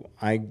know,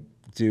 I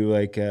do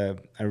I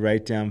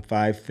write down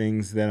 5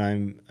 things that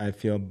I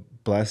feel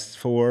blessed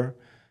for.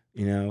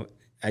 You know,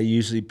 I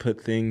usually put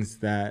things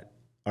that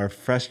are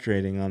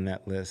frustrating on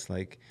that list.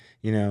 Like,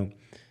 you know,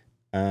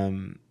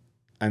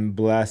 I'm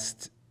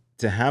blessed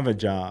to have a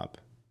job.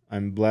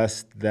 I'm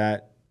blessed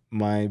that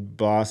my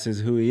boss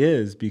is who he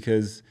is,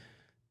 because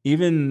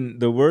even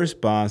the worst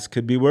boss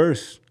could be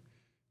worse.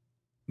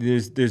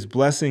 There's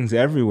blessings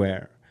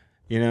everywhere.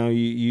 You know,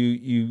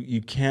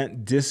 you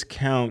can't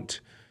discount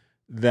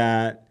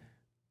that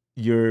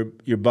your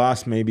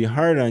boss may be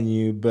hard on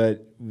you,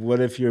 but what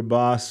if your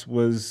boss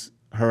was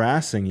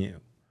harassing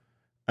you?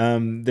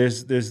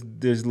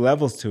 There's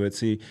levels to it.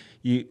 So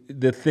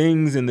the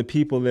things and the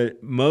people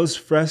that most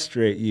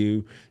frustrate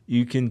you,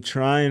 you can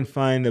try and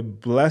find a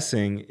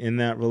blessing in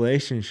that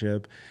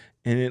relationship,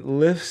 and it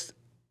lifts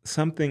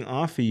something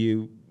off of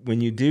you. When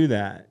you do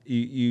that,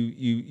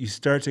 you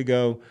start to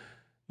go,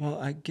 well,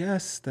 I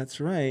guess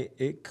that's right.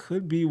 It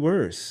could be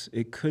worse.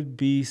 It could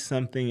be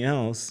something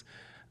else.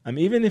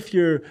 Even if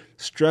you're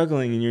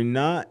struggling and you're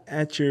not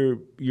at your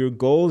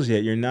goals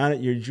yet, you're not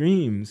at your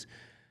dreams,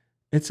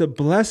 it's a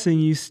blessing.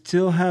 You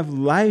still have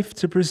life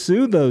to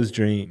pursue those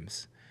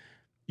dreams.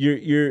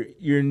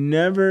 You're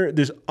never,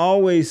 there's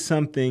always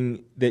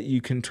something that you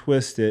can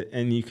twist it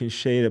and you can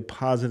shade a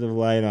positive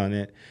light on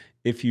it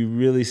if you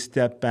really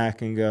step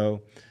back and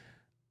go,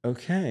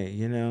 okay,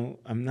 you know,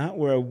 I'm not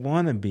where I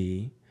want to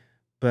be,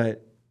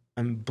 but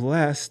I'm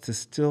blessed to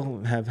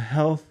still have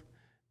health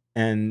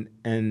and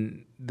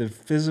the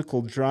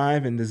physical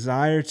drive and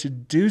desire to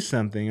do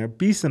something or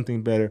be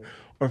something better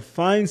or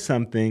find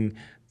something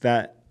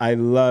that I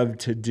love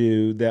to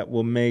do that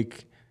will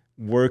make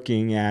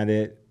working at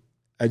it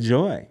a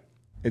joy.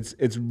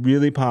 It's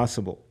really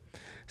possible.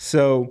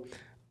 So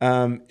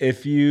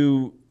if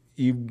you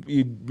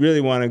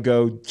really want to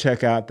go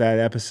check out that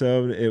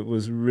episode, it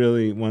was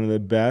really one of the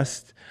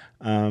best.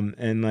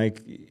 And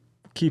like,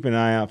 keep an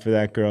eye out for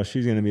that girl.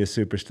 She's going to be a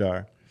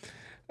superstar.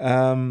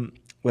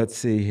 Let's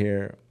see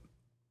here.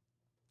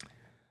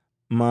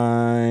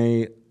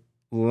 My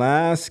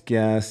last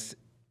guest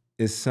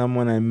is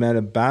someone I met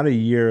about a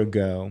year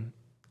ago,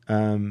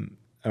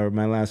 or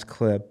my last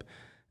clip.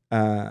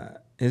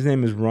 His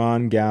name is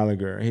Ron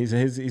Gallagher.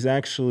 He's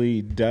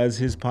actually does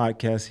his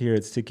podcast here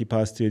at Sticky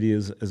Paw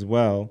Studios as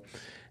well,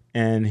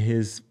 and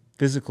his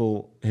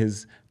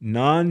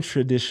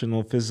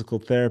non-traditional physical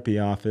therapy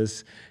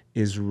office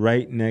is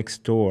right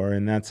next door,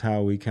 and that's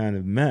how we kind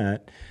of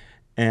met.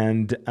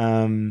 And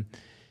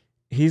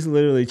he's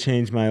literally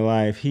changed my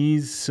life.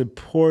 He's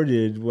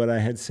supported what I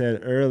had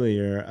said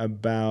earlier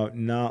about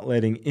not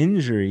letting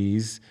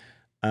injuries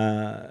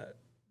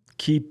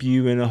keep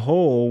you in a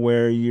hole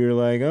where you're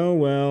like, oh,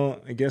 well,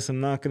 I guess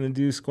I'm not going to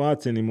do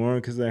squats anymore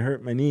because I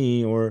hurt my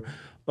knee, or,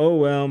 oh,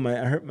 well,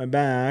 I hurt my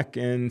back,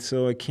 and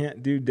so I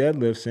can't do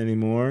deadlifts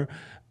anymore.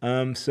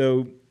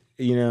 So,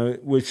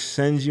 which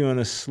sends you on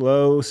a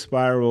slow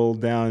spiral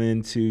down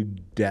into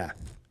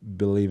death,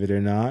 believe it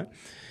or not.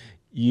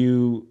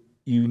 You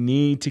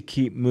need to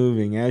keep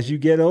moving. As you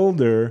get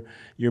older,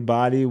 your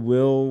body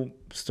will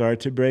start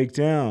to break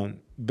down,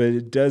 but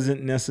it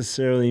doesn't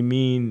necessarily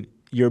mean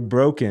you're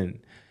broken.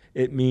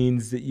 It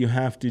means that you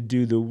have to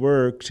do the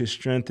work to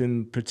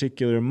strengthen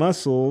particular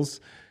muscles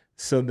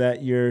so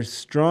that you're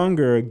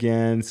stronger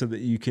again, so that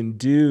you can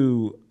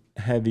do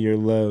heavier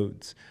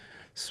loads.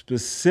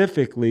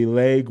 Specifically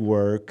leg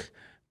work,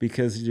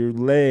 because your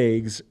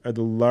legs are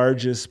the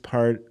largest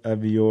part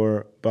of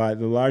your body,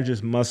 the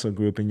largest muscle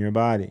group in your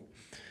body,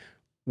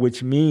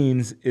 which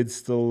means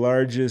it's the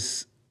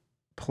largest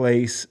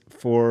place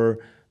for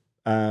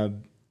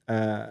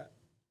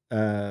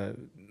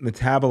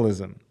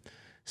metabolism.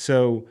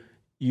 So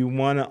you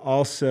want to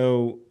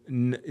also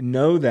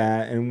know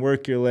that and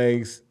work your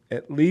legs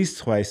at least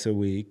twice a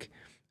week,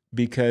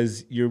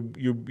 because you're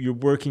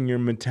working your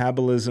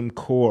metabolism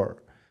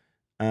core.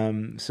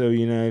 So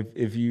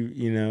if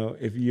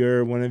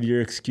you're one of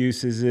your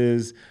excuses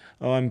is,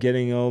 oh, I'm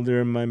getting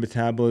older, my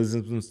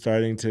metabolism is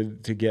starting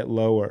to get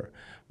lower.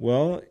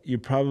 Well,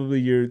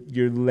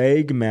 your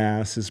leg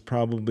mass is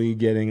probably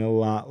getting a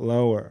lot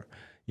lower.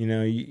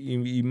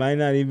 You might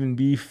not even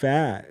be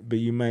fat, but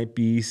you might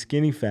be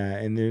skinny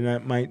fat, and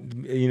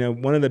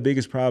one of the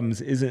biggest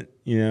problems isn't,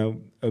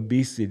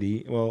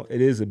 obesity. Well,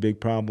 it is a big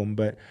problem,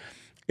 but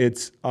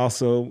it's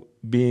also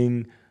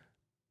being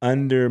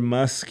under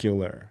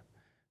muscular.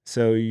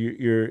 So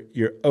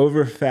you're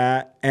over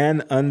fat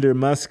and under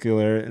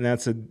muscular, and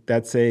that's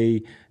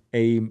a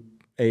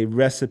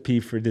recipe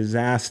for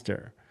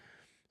disaster.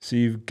 So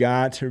you've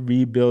got to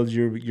rebuild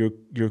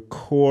your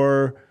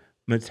core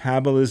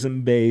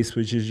metabolism base,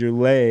 which is your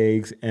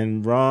legs,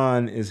 and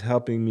Ron is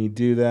helping me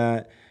do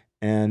that.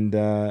 And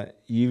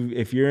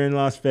if you're in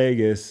Las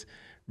Vegas,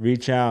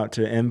 reach out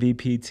to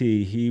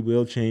MVPT. He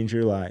will change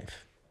your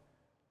life.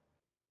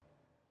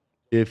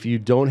 If you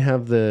don't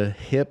have the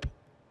hip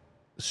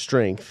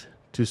strength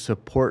to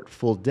support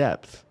full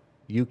depth,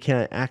 you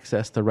can't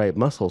access the right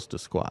muscles to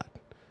squat.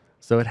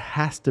 So it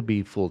has to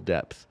be full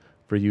depth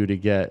for you to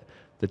get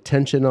the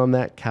tension on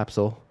that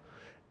capsule,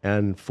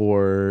 and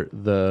for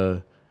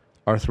the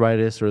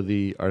arthritis or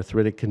the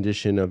arthritic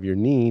condition of your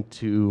knee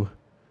to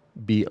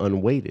be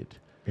unweighted.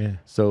 Yeah.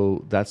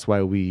 So that's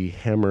why we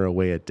hammer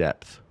away at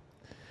depth.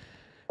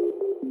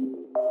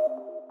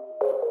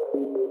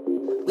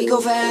 We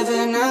go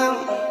forever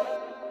now.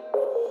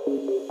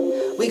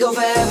 We go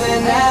forever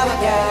and ever,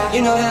 yeah.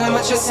 You know that I'm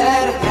at your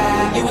center,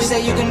 yeah. You wish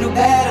that you can do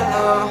better,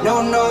 no,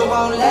 I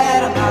won't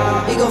let her,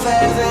 We go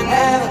forever and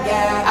ever,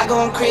 yeah. I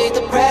go and create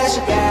the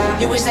pressure, yeah.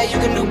 You wish that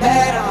you can do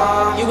better,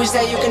 You wish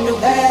that you can do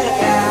better,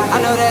 yeah. I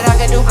know that I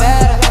can do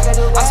better.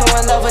 I'm so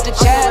in love with the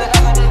cheddar.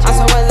 I'm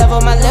so in love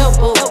with my little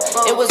boo.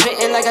 It was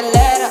written like a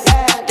letter.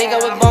 Think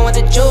I was born with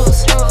the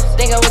juice.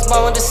 Think I was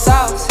born with the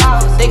sauce.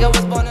 Think I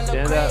was born in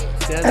the crate.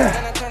 Stand up.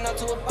 And I turned up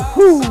to a boss.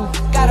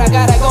 Gotta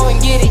go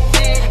and get it.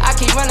 I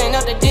keep running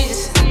up the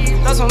digits.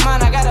 Lost my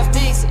mind, I gotta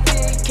fix it.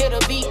 Kill the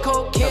beat,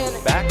 cold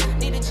killing. Back.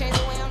 Need to change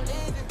the way I'm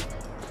living.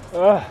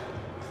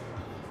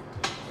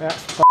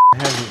 That's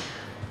heavy.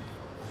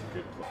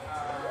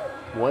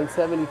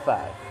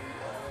 175.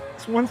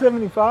 It's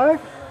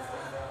 175?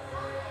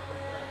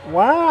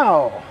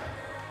 Wow.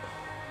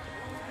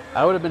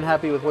 I would have been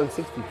happy with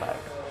 165.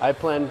 I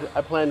planned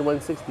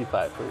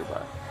 165 for your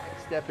bar.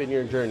 Step in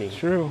your journey.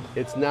 True.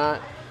 It's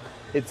not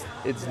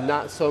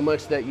so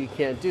much that you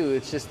can't do,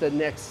 it's just the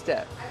next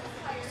step.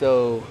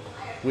 So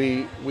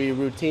we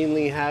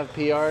routinely have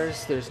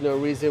PRs. There's no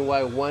reason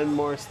why one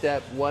more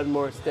step. I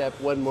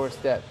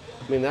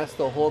mean, that's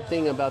the whole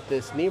thing about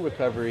this knee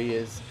recovery,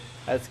 is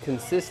as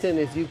consistent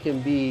as you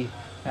can be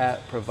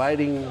at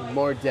providing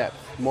more depth,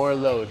 more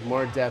load,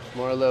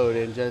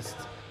 and just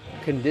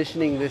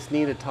conditioning this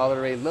knee to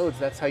tolerate loads.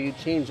 That's how you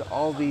change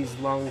all these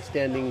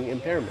long-standing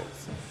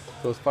impairments.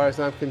 So as far as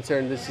I'm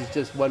concerned, this is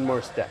just one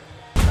more step.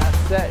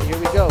 Last set, here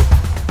we go.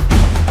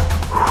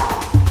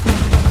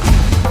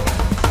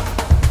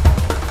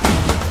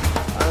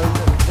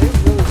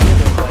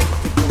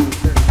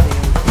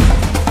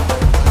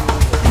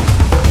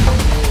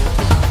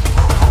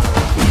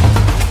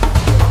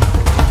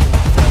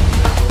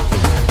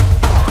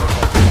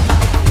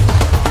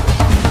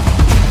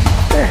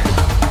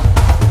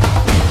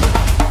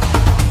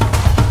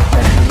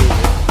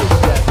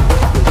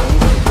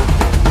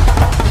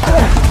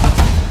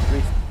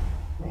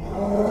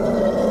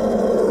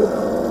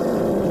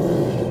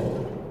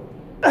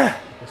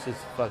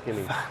 Fucking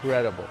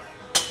incredible.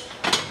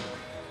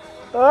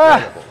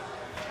 Incredible.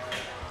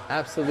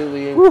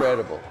 Absolutely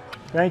incredible.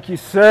 Thank you,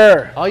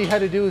 sir. All you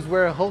had to do was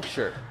wear a Hulk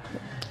shirt.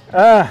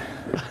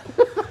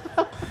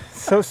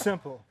 So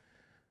simple.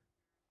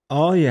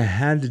 All you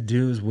had to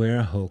do was wear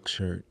a Hulk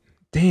shirt.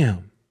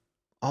 Damn.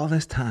 All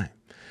this time.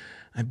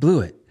 I blew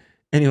it.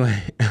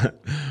 Anyway,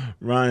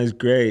 Ron is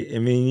great. I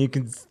mean, you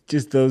can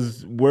just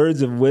those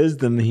words of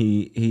wisdom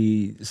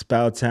he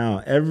spouts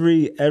out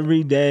every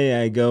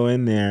day. I go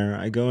in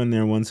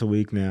there once a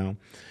week now,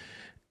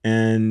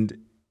 and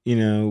you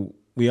know,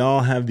 we all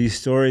have these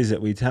stories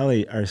that we tell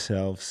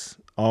ourselves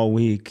all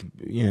week.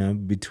 You know,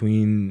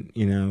 between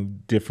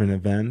different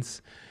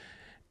events,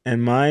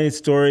 and my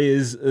story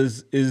is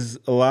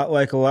a lot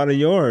like a lot of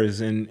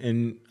yours,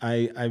 and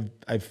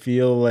I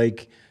feel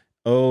like,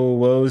 oh,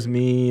 woe's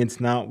me,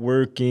 it's not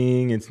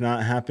working, it's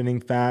not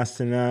happening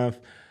fast enough.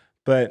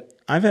 But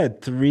I've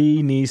had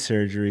 3 knee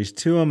surgeries,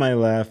 2 on my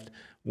left,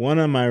 1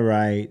 on my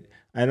right.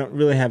 I don't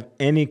really have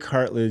any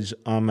cartilage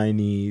on my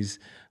knees.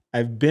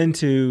 I've been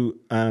to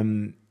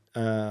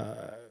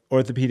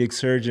orthopedic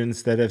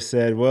surgeons that have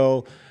said,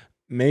 well,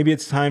 maybe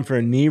it's time for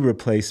a knee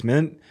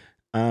replacement.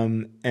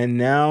 And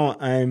now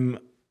I'm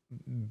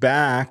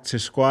back to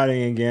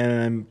squatting again,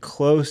 and I'm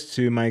close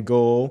to my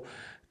goal.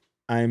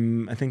 I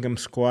think I'm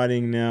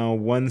squatting now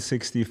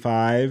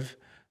 165,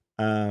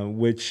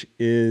 which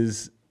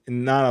is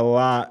not a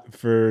lot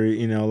for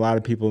a lot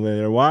of people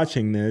that are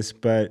watching this,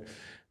 but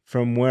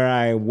from where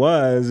I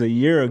was a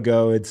year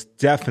ago, it's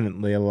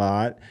definitely a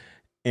lot.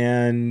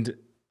 And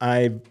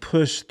I've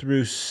pushed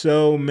through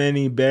so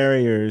many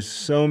barriers,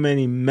 so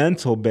many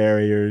mental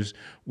barriers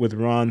with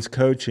Ron's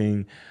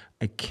coaching.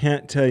 I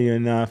can't tell you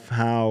enough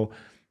how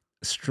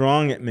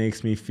strong it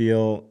makes me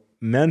feel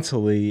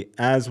mentally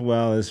as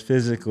well as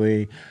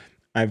physically.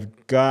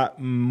 I've got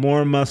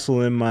more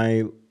muscle in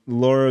my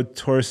lower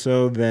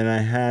torso than I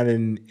had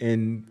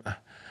in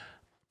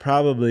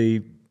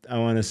probably, I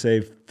want to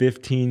say,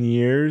 15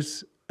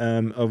 years.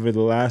 Over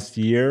the last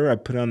year, I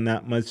put on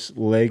that much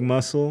leg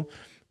muscle,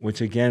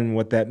 which again,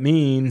 what that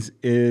means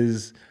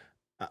is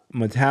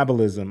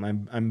metabolism.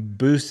 I'm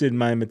boosted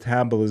my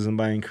metabolism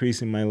by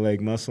increasing my leg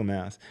muscle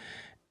mass.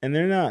 And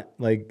they're not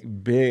like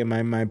big.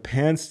 My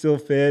pants still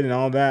fit and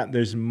all that.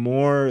 There's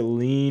more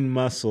lean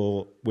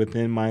muscle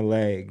within my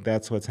leg.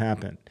 That's what's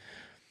happened.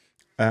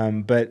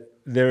 But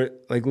they're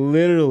like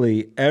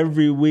literally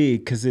every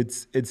week, because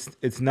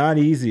it's not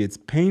easy. It's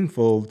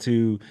painful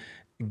to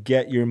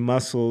get your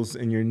muscles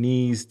and your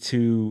knees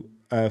to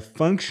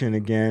function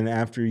again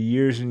after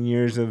years and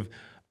years of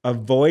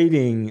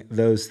avoiding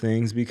those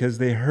things because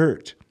they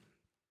hurt.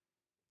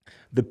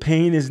 The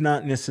pain is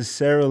not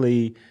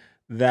necessarily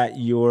that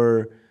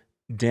you're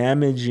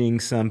damaging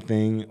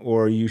something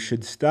or you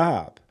should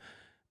stop.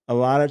 A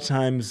lot of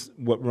times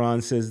what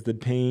Ron says, the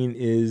pain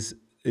is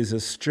a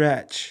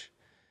stretch.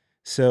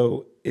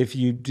 So if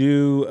you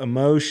do a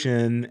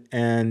motion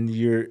and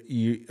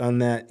you on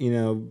that,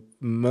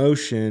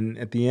 motion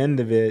at the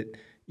end of it,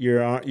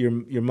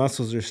 your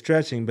muscles are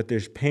stretching, but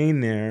there's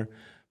pain there.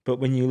 But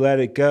when you let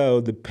it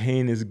go, the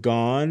pain is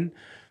gone.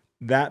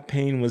 That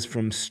pain was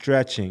from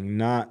stretching,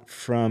 not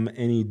from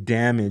any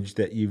damage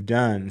that you've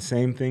done.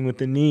 Same thing with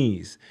the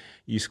knees.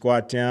 You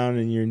squat down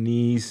and your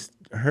knees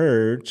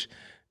hurt.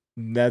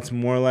 That's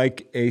more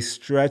like a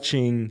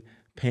stretching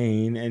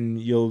pain,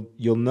 and you'll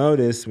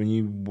notice when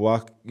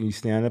you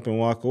stand up and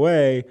walk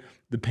away,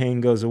 the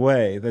pain goes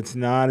away. That's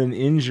not an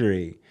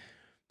injury.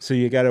 So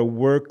you got to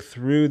work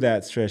through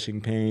that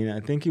stretching pain.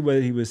 I think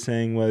what he was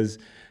saying was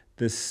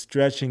the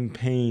stretching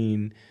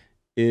pain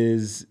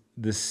is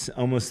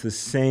almost the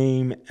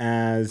same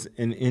as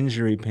an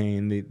injury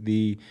pain.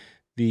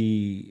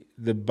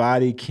 The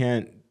body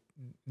can't,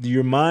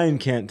 your mind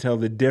can't tell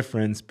the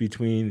difference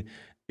between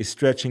a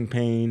stretching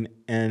pain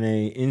and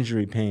a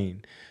injury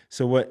pain.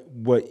 So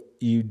what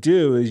you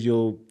do is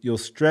you'll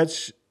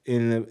stretch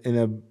in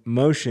a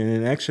motion,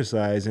 an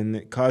exercise, and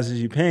it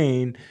causes you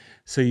pain,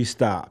 so you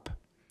stop.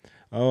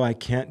 Oh, I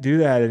can't do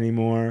that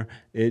anymore.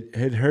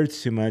 It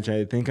hurts too much.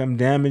 I think I'm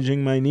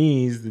damaging my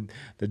knees.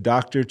 The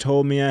doctor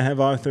told me I have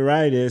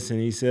arthritis,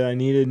 and he said I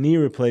need a knee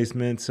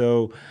replacement,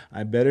 so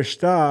I better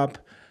stop.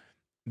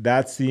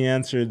 That's the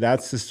answer.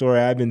 That's the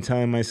story I've been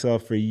telling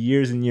myself for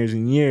years and years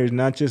and years,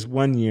 not just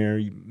 1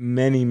 year,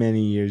 many,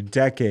 many years,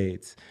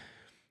 decades.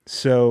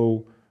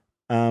 So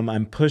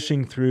I'm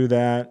pushing through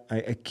that.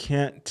 I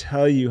can't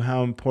tell you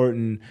how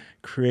important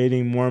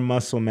creating more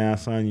muscle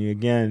mass on you.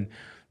 Again,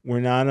 we're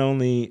not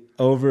only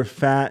over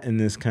fat in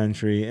this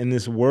country, in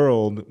this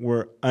world,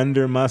 we're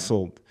under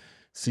muscled.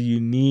 So you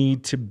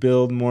need to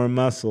build more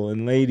muscle.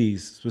 And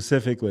ladies,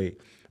 specifically,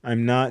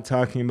 I'm not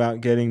talking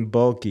about getting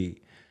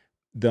bulky.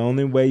 The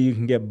only way you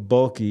can get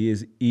bulky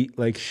is eat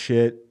like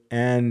shit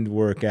and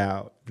work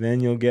out. Then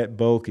you'll get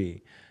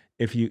bulky.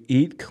 If you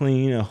eat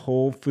clean, a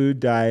whole food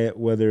diet,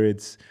 whether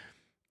it's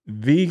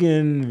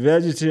vegan,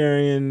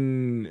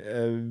 vegetarian,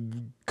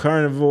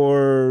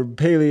 carnivore,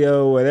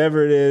 paleo,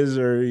 whatever it is,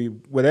 or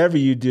whatever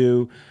you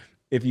do,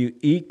 if you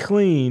eat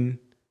clean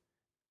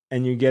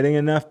and you're getting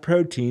enough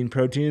protein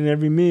in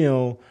every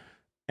meal,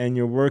 and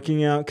you're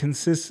working out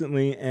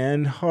consistently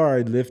and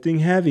hard, lifting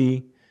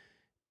heavy,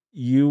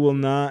 you will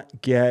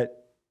not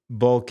get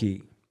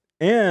bulky.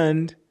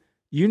 And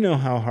you know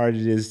how hard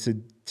it is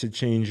to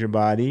change your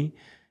body.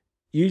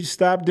 You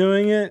stop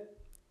doing it,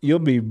 you'll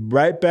be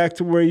right back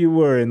to where you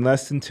were in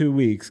less than 2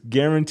 weeks.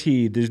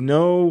 Guaranteed. There's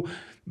no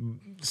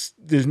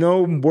there's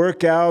no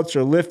workouts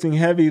or lifting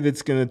heavy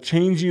that's going to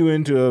change you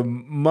into a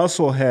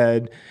muscle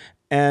head,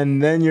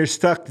 and then you're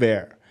stuck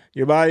there.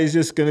 Your body's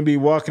just going to be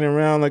walking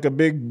around like a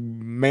big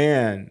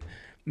man.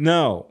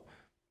 No.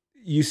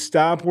 You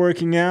stop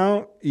working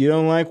out. You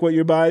don't like where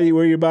your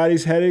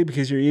body's headed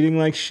because you're eating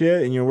like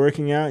shit and you're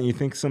working out and you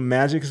think some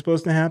magic is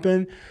supposed to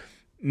happen.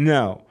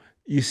 No.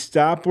 You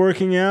stop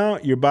working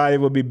out, your body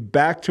will be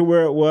back to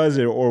where it was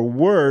or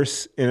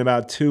worse in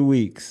about 2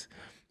 weeks.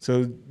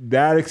 So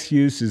that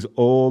excuse is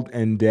old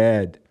and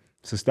dead.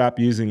 So stop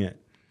using it.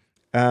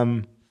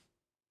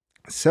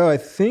 So I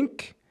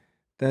think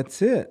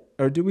that's it.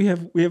 Or do we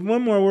have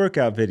one more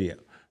workout video?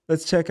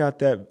 Let's check out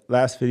that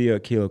last video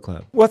at Kilo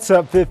Club. What's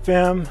up, Fit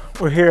Fam?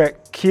 We're here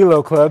at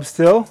Kilo Club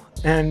still,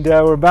 and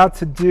we're about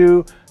to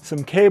do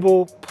some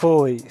cable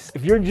pulleys.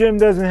 If your gym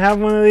doesn't have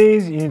one of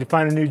these, you need to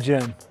find a new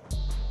gym.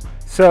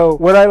 So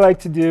what I like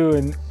to do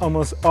in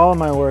almost all of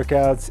my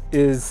workouts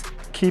is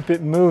keep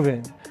it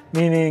moving,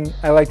 meaning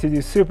I like to do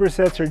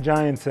supersets or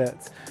giant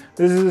sets.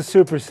 This is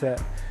a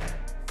superset.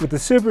 With the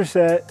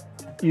superset,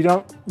 you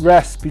don't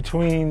rest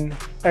between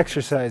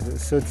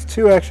exercises. So it's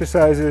 2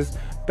 exercises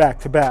back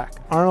to back.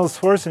 Arnold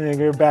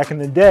Schwarzenegger back in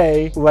the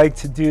day liked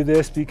to do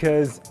this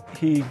because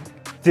he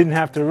didn't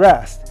have to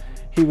rest.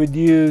 He would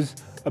use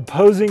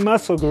opposing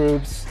muscle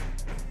groups.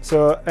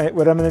 So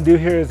what I'm going to do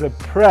here is a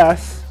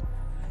press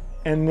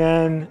and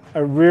then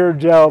a rear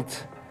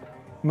delt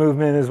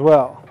movement as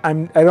well. I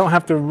don't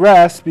have to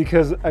rest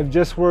because I've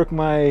just worked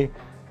my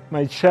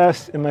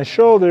chest and my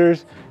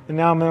shoulders, and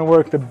now I'm going to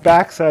work the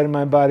back side of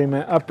my body,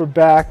 my upper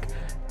back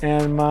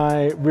and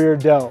my rear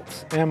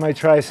delts and my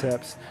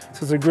triceps.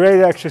 So it's a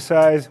great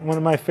exercise, one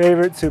of my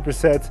favorite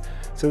supersets.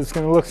 So it's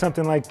going to look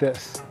something like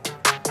this.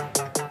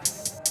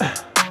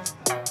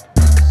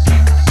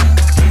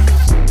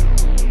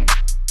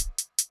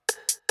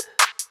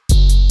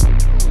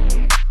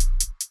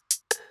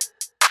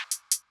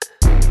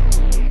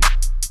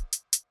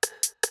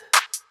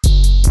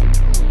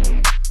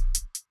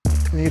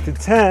 When you get to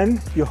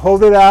 10, you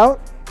hold it out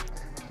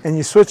and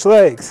you switch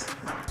legs.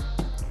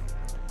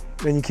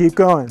 Then you keep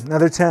going,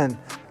 another 10.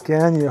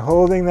 Again, you're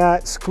holding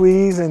that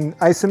squeeze and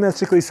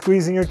isometrically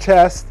squeezing your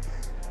chest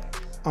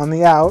on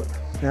the out.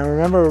 Now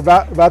remember, we're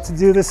about to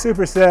do the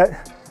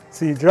superset.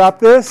 So you drop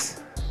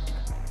this.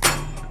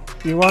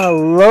 You want to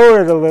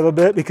lower it a little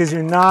bit because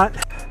you're not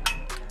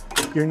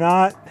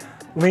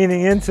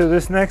leaning into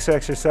this next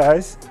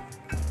exercise.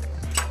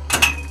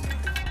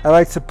 I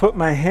like to put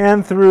my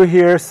hand through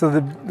here so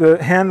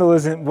the handle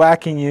isn't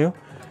whacking you,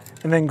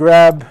 and then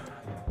grab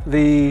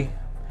the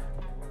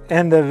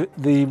end of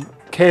the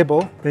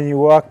cable. Then you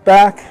walk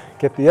back,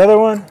 get the other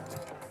one.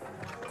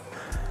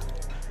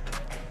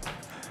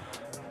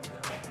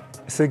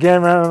 So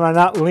again, remember, I'm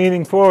not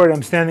leaning forward,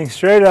 I'm standing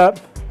straight up.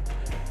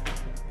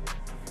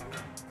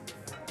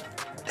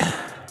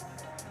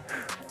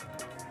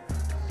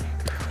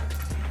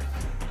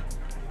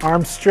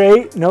 Arms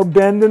straight, no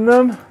bend in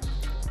them.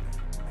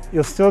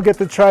 You'll still get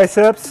the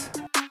triceps.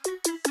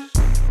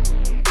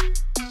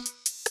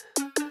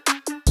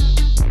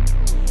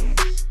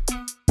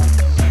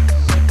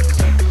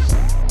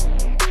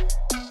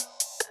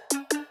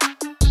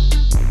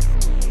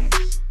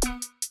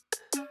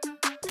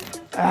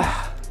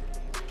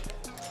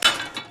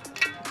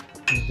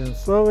 Down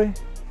slowly.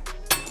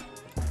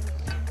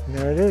 And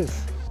there it is,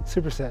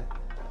 superset.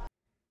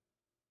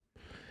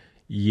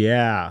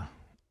 Yeah,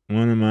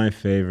 one of my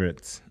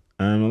favorites.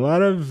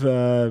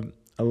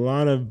 A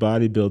lot of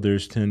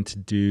bodybuilders tend to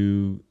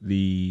do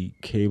the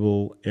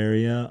cable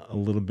area a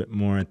little bit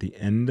more at the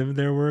end of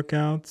their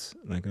workouts,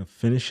 like a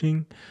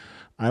finishing.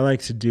 I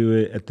like to do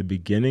it at the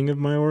beginning of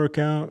my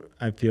workout.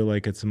 I feel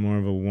like it's more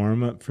of a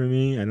warm-up for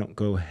me. I don't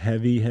go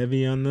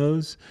heavy on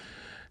those.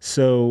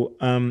 So,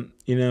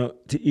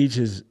 to each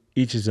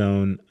his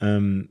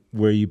own,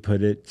 where you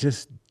put it,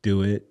 just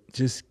do it.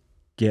 Just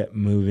get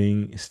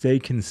moving, stay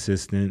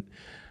consistent.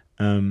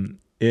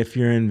 If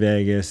you're in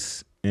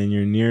Vegas and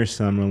you're near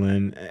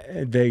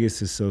Summerlin,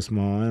 Vegas is so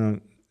small.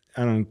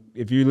 I don't,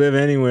 if you live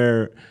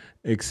anywhere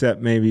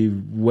except maybe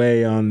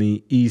way on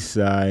the east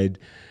side,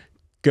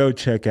 go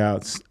check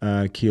out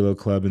Kilo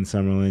Club in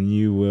Summerlin.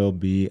 You will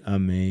be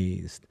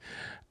amazed.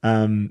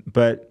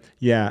 But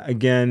yeah,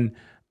 again,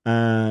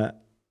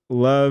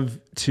 love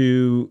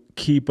to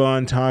keep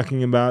on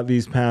talking about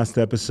these past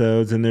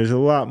episodes, and there's a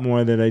lot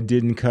more that I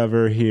didn't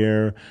cover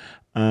here.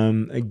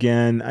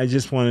 Again, I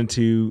just wanted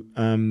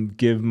to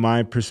give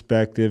my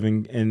perspective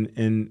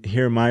and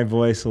hear my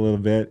voice a little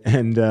bit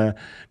and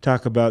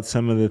talk about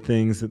some of the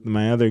things that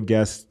my other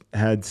guests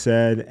had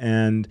said,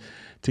 and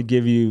to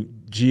give you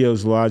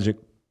Gio's Logic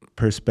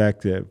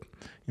perspective.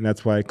 And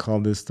that's why I call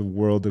this The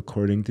World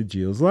According to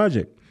Gio's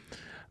Logic.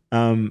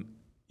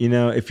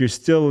 If you're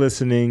still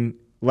listening,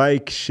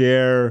 like,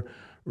 share,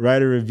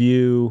 write a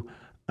review.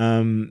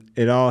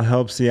 It all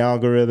helps the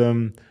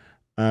algorithm.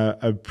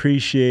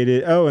 Appreciate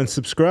it. Oh, and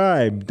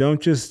subscribe.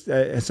 Don't just,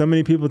 so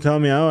many people tell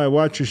me, I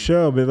watch your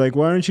show, but like,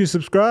 why aren't you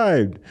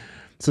subscribed?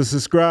 So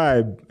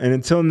subscribe. And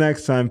until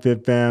next time,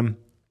 Fit Fam,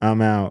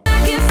 I'm out.